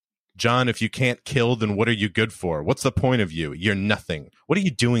 John, if you can't kill, then what are you good for? What's the point of you? You're nothing. What are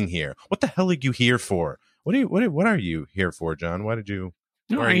you doing here? What the hell are you here for? What are you here for, John? Why you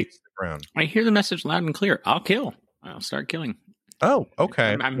stick around? I hear the message loud and clear. I'll kill. I'll start killing. Oh,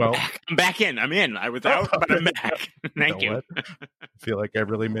 okay. I'm back in. I'm in. I was out, but I'm back. Thank you. I feel like I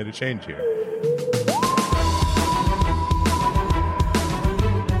really made a change here.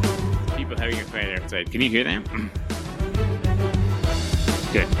 People having a fight outside. Can you hear them?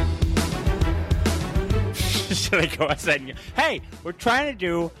 Good. Should I go outside and go, hey, we're trying to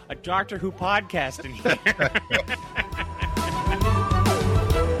do a Doctor Who podcast in here.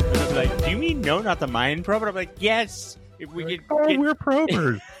 I'm like, do you mean no, not the Mind Probe? I'm like, yes. If we could we're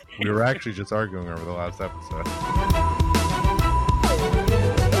probers. We were actually just arguing over the last episode.